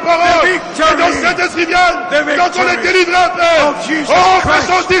 Agis par ta parole. The victory. Que ton Saint-Esprit vienne. The Quand on est victory. délivré, Père. Of Jesus Oh, fais Christ.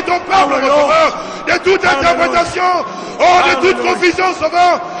 sortir ton peuple, Our mon Lord. Sauveur, de toute Hallelujah. interprétation. Oh, de toute Hallelujah. confusion,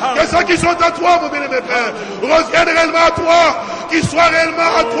 Sauveur. Que Hallelujah. ceux qui sont à toi, mon bien-aimé Père, reviennent réellement à toi. Qu'ils soient réellement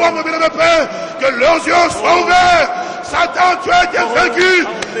à toi, mon bien-aimé Père. Que leurs yeux soient ouverts. Satan, tu as été vaincu.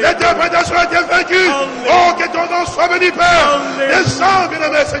 L'interprétation a été vaincue. Oh, que ton nom soit béni, Père. Descends,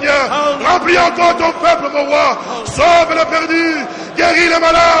 bien-aimé Seigneur. Remplis encore ton peuple, mon roi. Sauve les perdus. Guéris les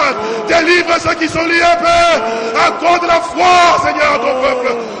malades. Délivre ceux qui sont liés, Père. Accorde la foi, Seigneur, à ton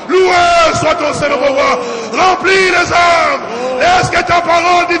peuple. Loué soit ton Seigneur, mon roi. Remplis les âmes. Laisse que ta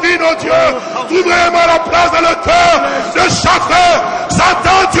parole divine, oh Dieu, trouve vraiment la place dans le cœur de chaque frère.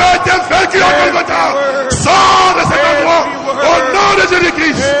 Satan, tu as été vaincu en Golgotha. Sors de cet endroit. Au nom de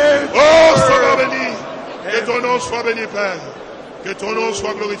Jésus-Christ. Oh, Sauveur béni. Que ton nom soit béni, Père. Que ton nom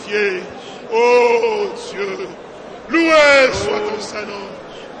soit glorifié. Oh, Dieu. Loué soit ton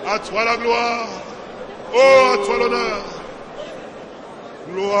Saint-Nom. À toi la gloire. Oh, à toi l'honneur.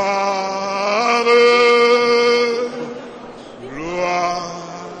 Gloire. Gloire.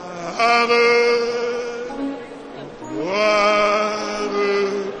 Gloire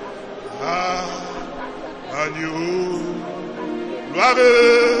à Dieu.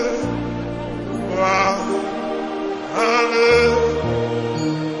 Gloire.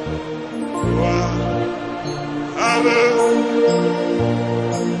 Gloire.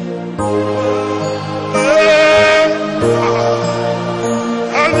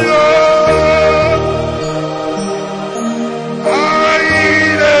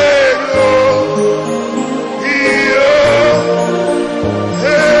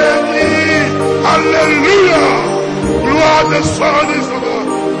 Alléluia. Gloire de soi,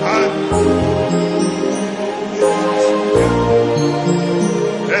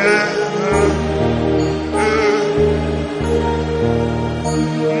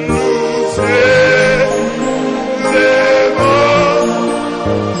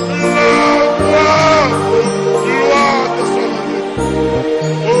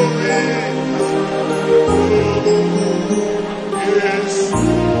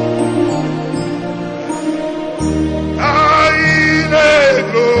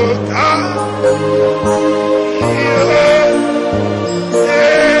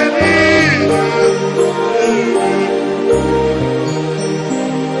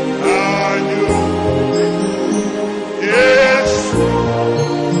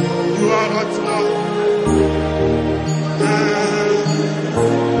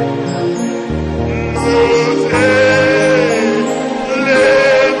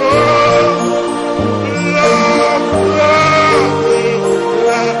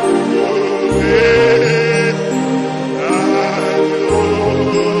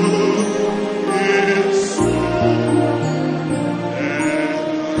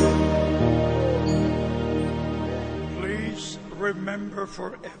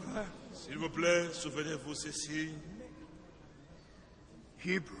 plaît, souvenez-vous ceci.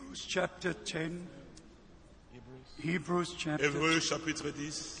 Hebrews chapter 10. Hebrews chapter Hébreux 10. chapitre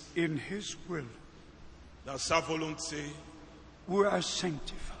 10. In His will, Dans sa volonté, we are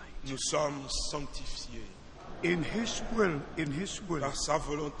sanctified. nous sommes sanctifiés. In His will, Par sa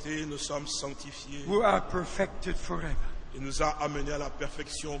volonté, nous sommes sanctifiés. we are perfected forever. Il nous a amenés à la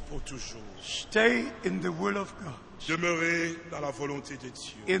perfection pour toujours. Stay in the will of God, Demeurez dans la volonté de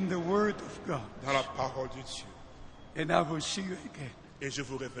Dieu, in the Word of God, dans la parole de Dieu. and I will see you again Et je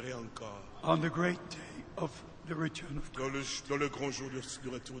vous reverrai encore on the great day of the return of God. dans le grand jour du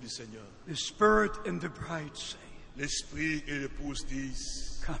retour du Seigneur. The Spirit and the bride say, L'Esprit et l'épouse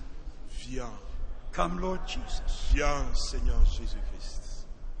disent, Come, viens, come, Lord Jesus. viens Seigneur Jésus-Christ.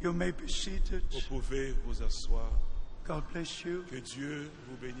 You may be seated. Vous pouvez vous asseoir. God bless you. Que Dieu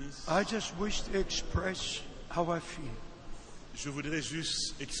vous bénisse. I just wish to express how I feel. Je voudrais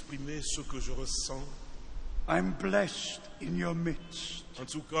juste exprimer ce que je ressens. I'm blessed in your midst. En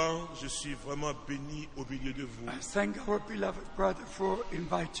tout cas, je suis vraiment béni au milieu de vous. I thank our beloved brother for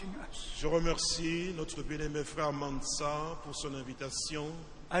inviting us. Je remercie notre bien-aimé frère Mansa pour son invitation.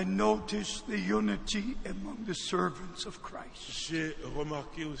 I notice the unity among the servants of Christ. J'ai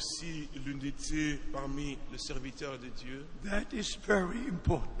remarqué aussi l'unité parmi les serviteurs de Dieu. That is very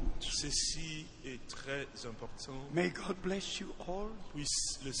important. Ceci est très important. May God bless you all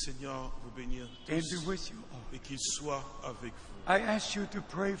Puisse le Seigneur vous bénir and be tous with you all. et qu'il soit avec vous. I ask you to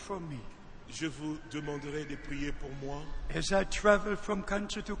pray for me Je vous demanderai de prier pour moi. as I travel from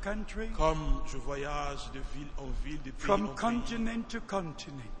country to country, Comme je voyage de ville en ville, de pays from en pays, continent to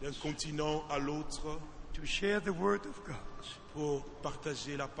continent, d'un continent à l'autre, to share the word of God, pour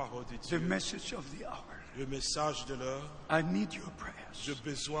partager la parole de the Dieu, message of the hour. le message de l'heure. I need your J'ai prayers.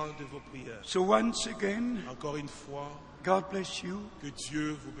 besoin de vos prières. So once again, Encore une fois, God bless you. que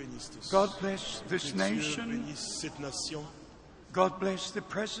Dieu vous bénisse tous. God bless Que this Dieu nation. bénisse cette nation. God bless the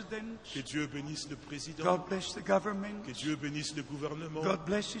president. Que Dieu bénisse le président. God bless the government. Que Dieu bénisse le gouvernement. God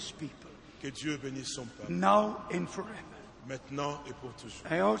bless his people, Que Dieu bénisse son peuple. now and forever. Maintenant et pour toujours.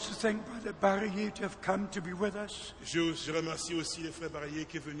 I also thank Brother Barrier to have come to be with us, Je remercie aussi le frère Barrier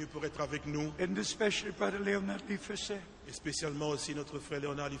qui est venu pour être avec nous. and especially Brother Leonard Lifese Et spécialement aussi notre frère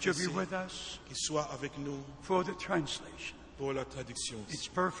Léonard to Lifessi, be with us qui soit avec nous for the translation. pour la traduction. It's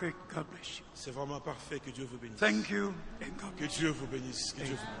perfect. God bless you. C'est vraiment parfait. Que Dieu vous bénisse. Thank you, and God Que bless Dieu vous bénisse. Que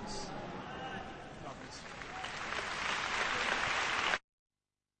Dieu vous bénisse.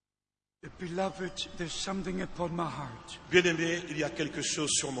 you. Beloved, there's something upon my heart. Bien-aimé, il y a quelque chose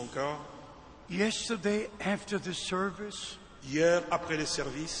sur mon cœur. Yesterday, after the service, Hier, après les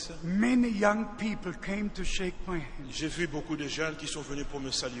services, many young people came to shake my hand. j'ai vu beaucoup de jeunes qui sont venus pour me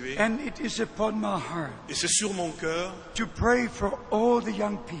saluer. And it is upon my heart Et c'est sur mon cœur to pray for all the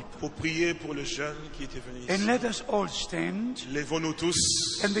young people. pour prier pour les jeunes qui étaient venus And ici. let us all stand. Lèvons-nous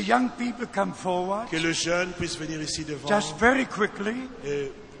tous. And the young people come forward. Que les jeunes puissent venir ici devant. Just very quickly,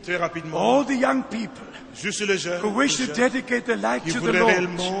 Et très rapidement, all the young people juste les jeunes, who wish les to jeunes dedicate their life qui to the voudraient Lord.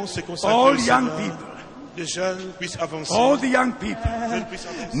 réellement se consacrer All au young Seigneur. people. Les jeunes puissent avancer. All the young people. Les jeunes puissent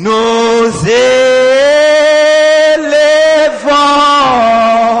avancer. Nous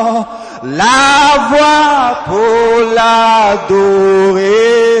élevons la voix pour l'adorer.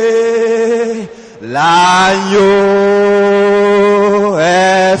 L'agneau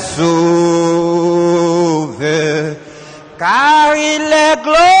est sauvé, car il est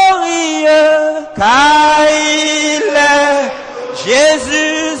glorieux, car il est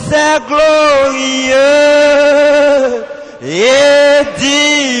Jésus est glorieux et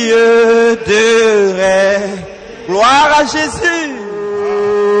Dieu de règne. Gloire à Jésus.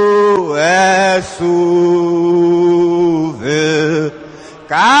 Est sauvé,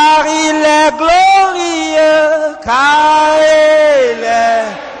 car il est glorieux, car il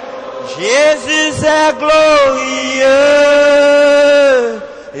est Jésus est glorieux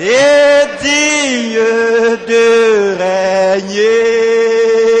et Dieu de régner.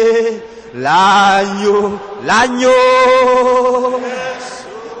 L'agneau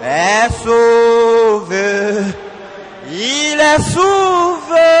est sauvé, il est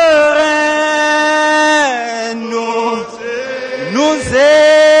souverain. Nous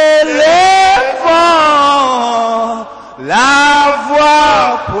élevons la voix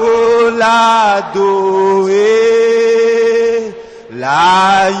pour l'adorer.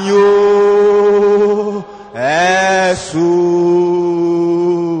 L'agneau est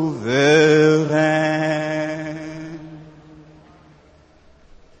souverain.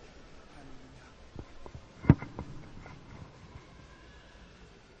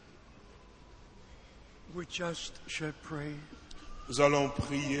 We just shall pray. Nous allons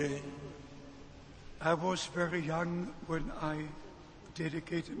prier. I was very young when I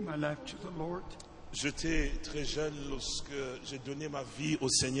dedicated my life to the Lord. J'étais très jeune lorsque j'ai donné ma vie au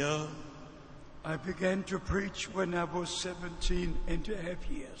Seigneur. I began to preach when I was 17 and a half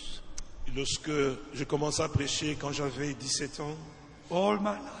years. Lorsque je commençais à prêcher quand j'avais 17 ans, All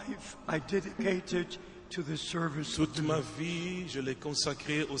my life I dedicated to the service of toute the ma Lord. vie, je l'ai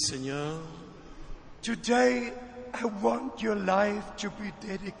consacrée au Seigneur. Today, I want your life to be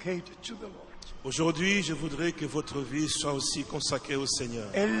dedicated to the Lord. Aujourd'hui, je voudrais que votre vie soit aussi consacrée au Seigneur.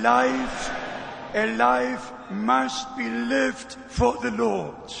 A life must be lived for the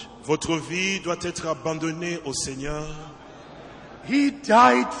Lord. Votre vie doit être abandonnée au Seigneur. He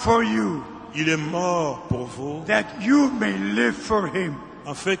died for you Il est mort pour vous, that you may live for Him.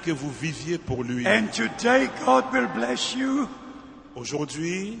 afin que vous viviez pour lui. And today, God will bless you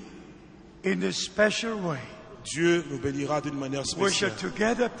Aujourd'hui, in a special way. Dieu nous bénira d'une manière We shall spéciale.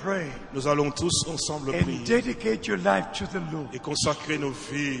 together pray Nous allons tous ensemble and prier dedicate your life to the Lord. et consacrer nos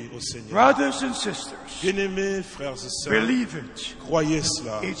vies au Seigneur. Brothers and sisters, Bien-aimés frères et sœurs, believe it. croyez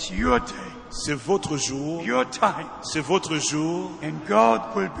cela. It's your day, C'est votre jour, your time, c'est votre jour and God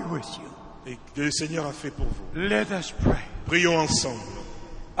will be with you. et que le Seigneur a fait pour vous. Let us pray. Prions ensemble.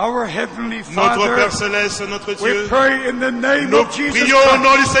 Our Heavenly Notre Father, Père Céleste, notre we Dieu, pray in the name nous of Jesus prions au Christ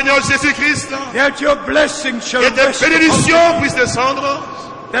nom du Seigneur Jésus-Christ that your blessing shall que tes rest upon bénédictions you, puissent descendre.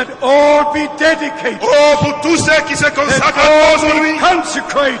 that all be dedicated, Oh, pour tous ceux qui se that consacrent à toi all aujourd'hui. be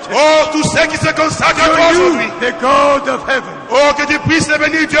consecrated Oh, tous ceux qui se consacrent à toi to aujourd'hui. you, the God of heaven. Oh, que tu puisses les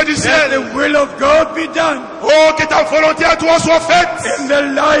bénir, Dieu du That ciel. the will of God be done Oh, que ta volonté à toi soit faite in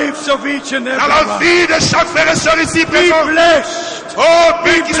the lives of each and dans every la one. vie de chaque frère et sœur ici Be présent. blessed Oh,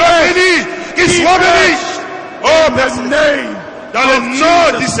 puis qu'ils soient bénis, qu'ils soient bénis. Oh, in merci. the name Dans le of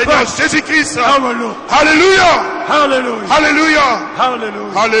nom du Jesus Seigneur Christ, Jésus-Christ. our Lord. Alléluia. Hallelujah. Alléluia.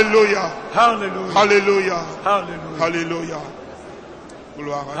 Hallelujah. Alléluia. Hallelujah. Alléluia. Hallelujah. Alléluia.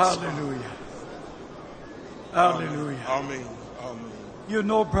 Gloire à Dieu. Hallelujah. Hallelujah. Amen. Amen. You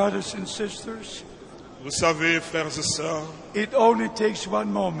know, brothers and sisters, Vous savez, frères et sœurs, it only takes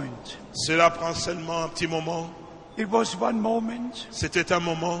one moment. cela prend seulement un petit moment. It was one moment C'était un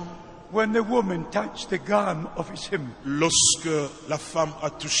moment when the woman touched the gown of his hymn. lorsque la femme a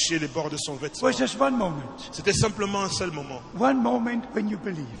touché les bords de son It vêtement. was just one moment. C'était simplement un seul moment. One moment when you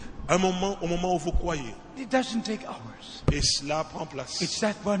believe. Un moment au moment où vous croyez. It doesn't take hours. Et cela prend place. It's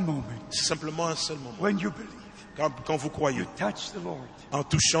that one moment C'est simplement un seul moment. when you believe. Quand vous croyez, You touch the Lord en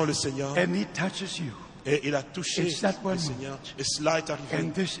touchant le Seigneur, and He touches you. et il a touché It's that one le Seigneur, et cela est arrivé.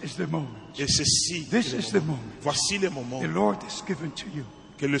 And this is the moment Et ceci, This is the moment. voici les moments the Lord has given to you.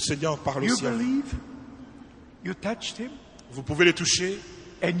 que le Seigneur parle You aussi à vous. believe, you touched Him, Vous pouvez le toucher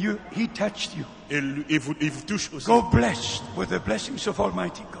and He touched you. et vous touche aussi. Go blessed with the blessings of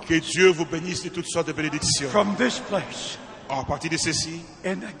Almighty God. Que Dieu vous bénisse de toutes sortes de bénédictions. From this place, À partir de ceci,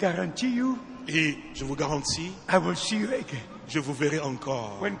 and I guarantee you, et je vous garantis, I will see you again je vous verrai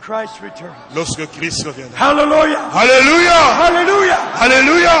encore when Christ returns. lorsque Christ reviendra. Hallelujah! Alléluia! Hallelujah!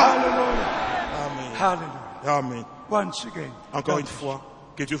 Alléluia! Hallelujah! Hallelujah! Amen. Once again. Encore une fois,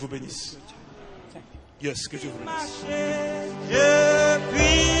 que Dieu vous bénisse. Yes, que Dieu vous bénisse. Je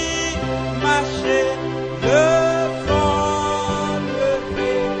puis marcher,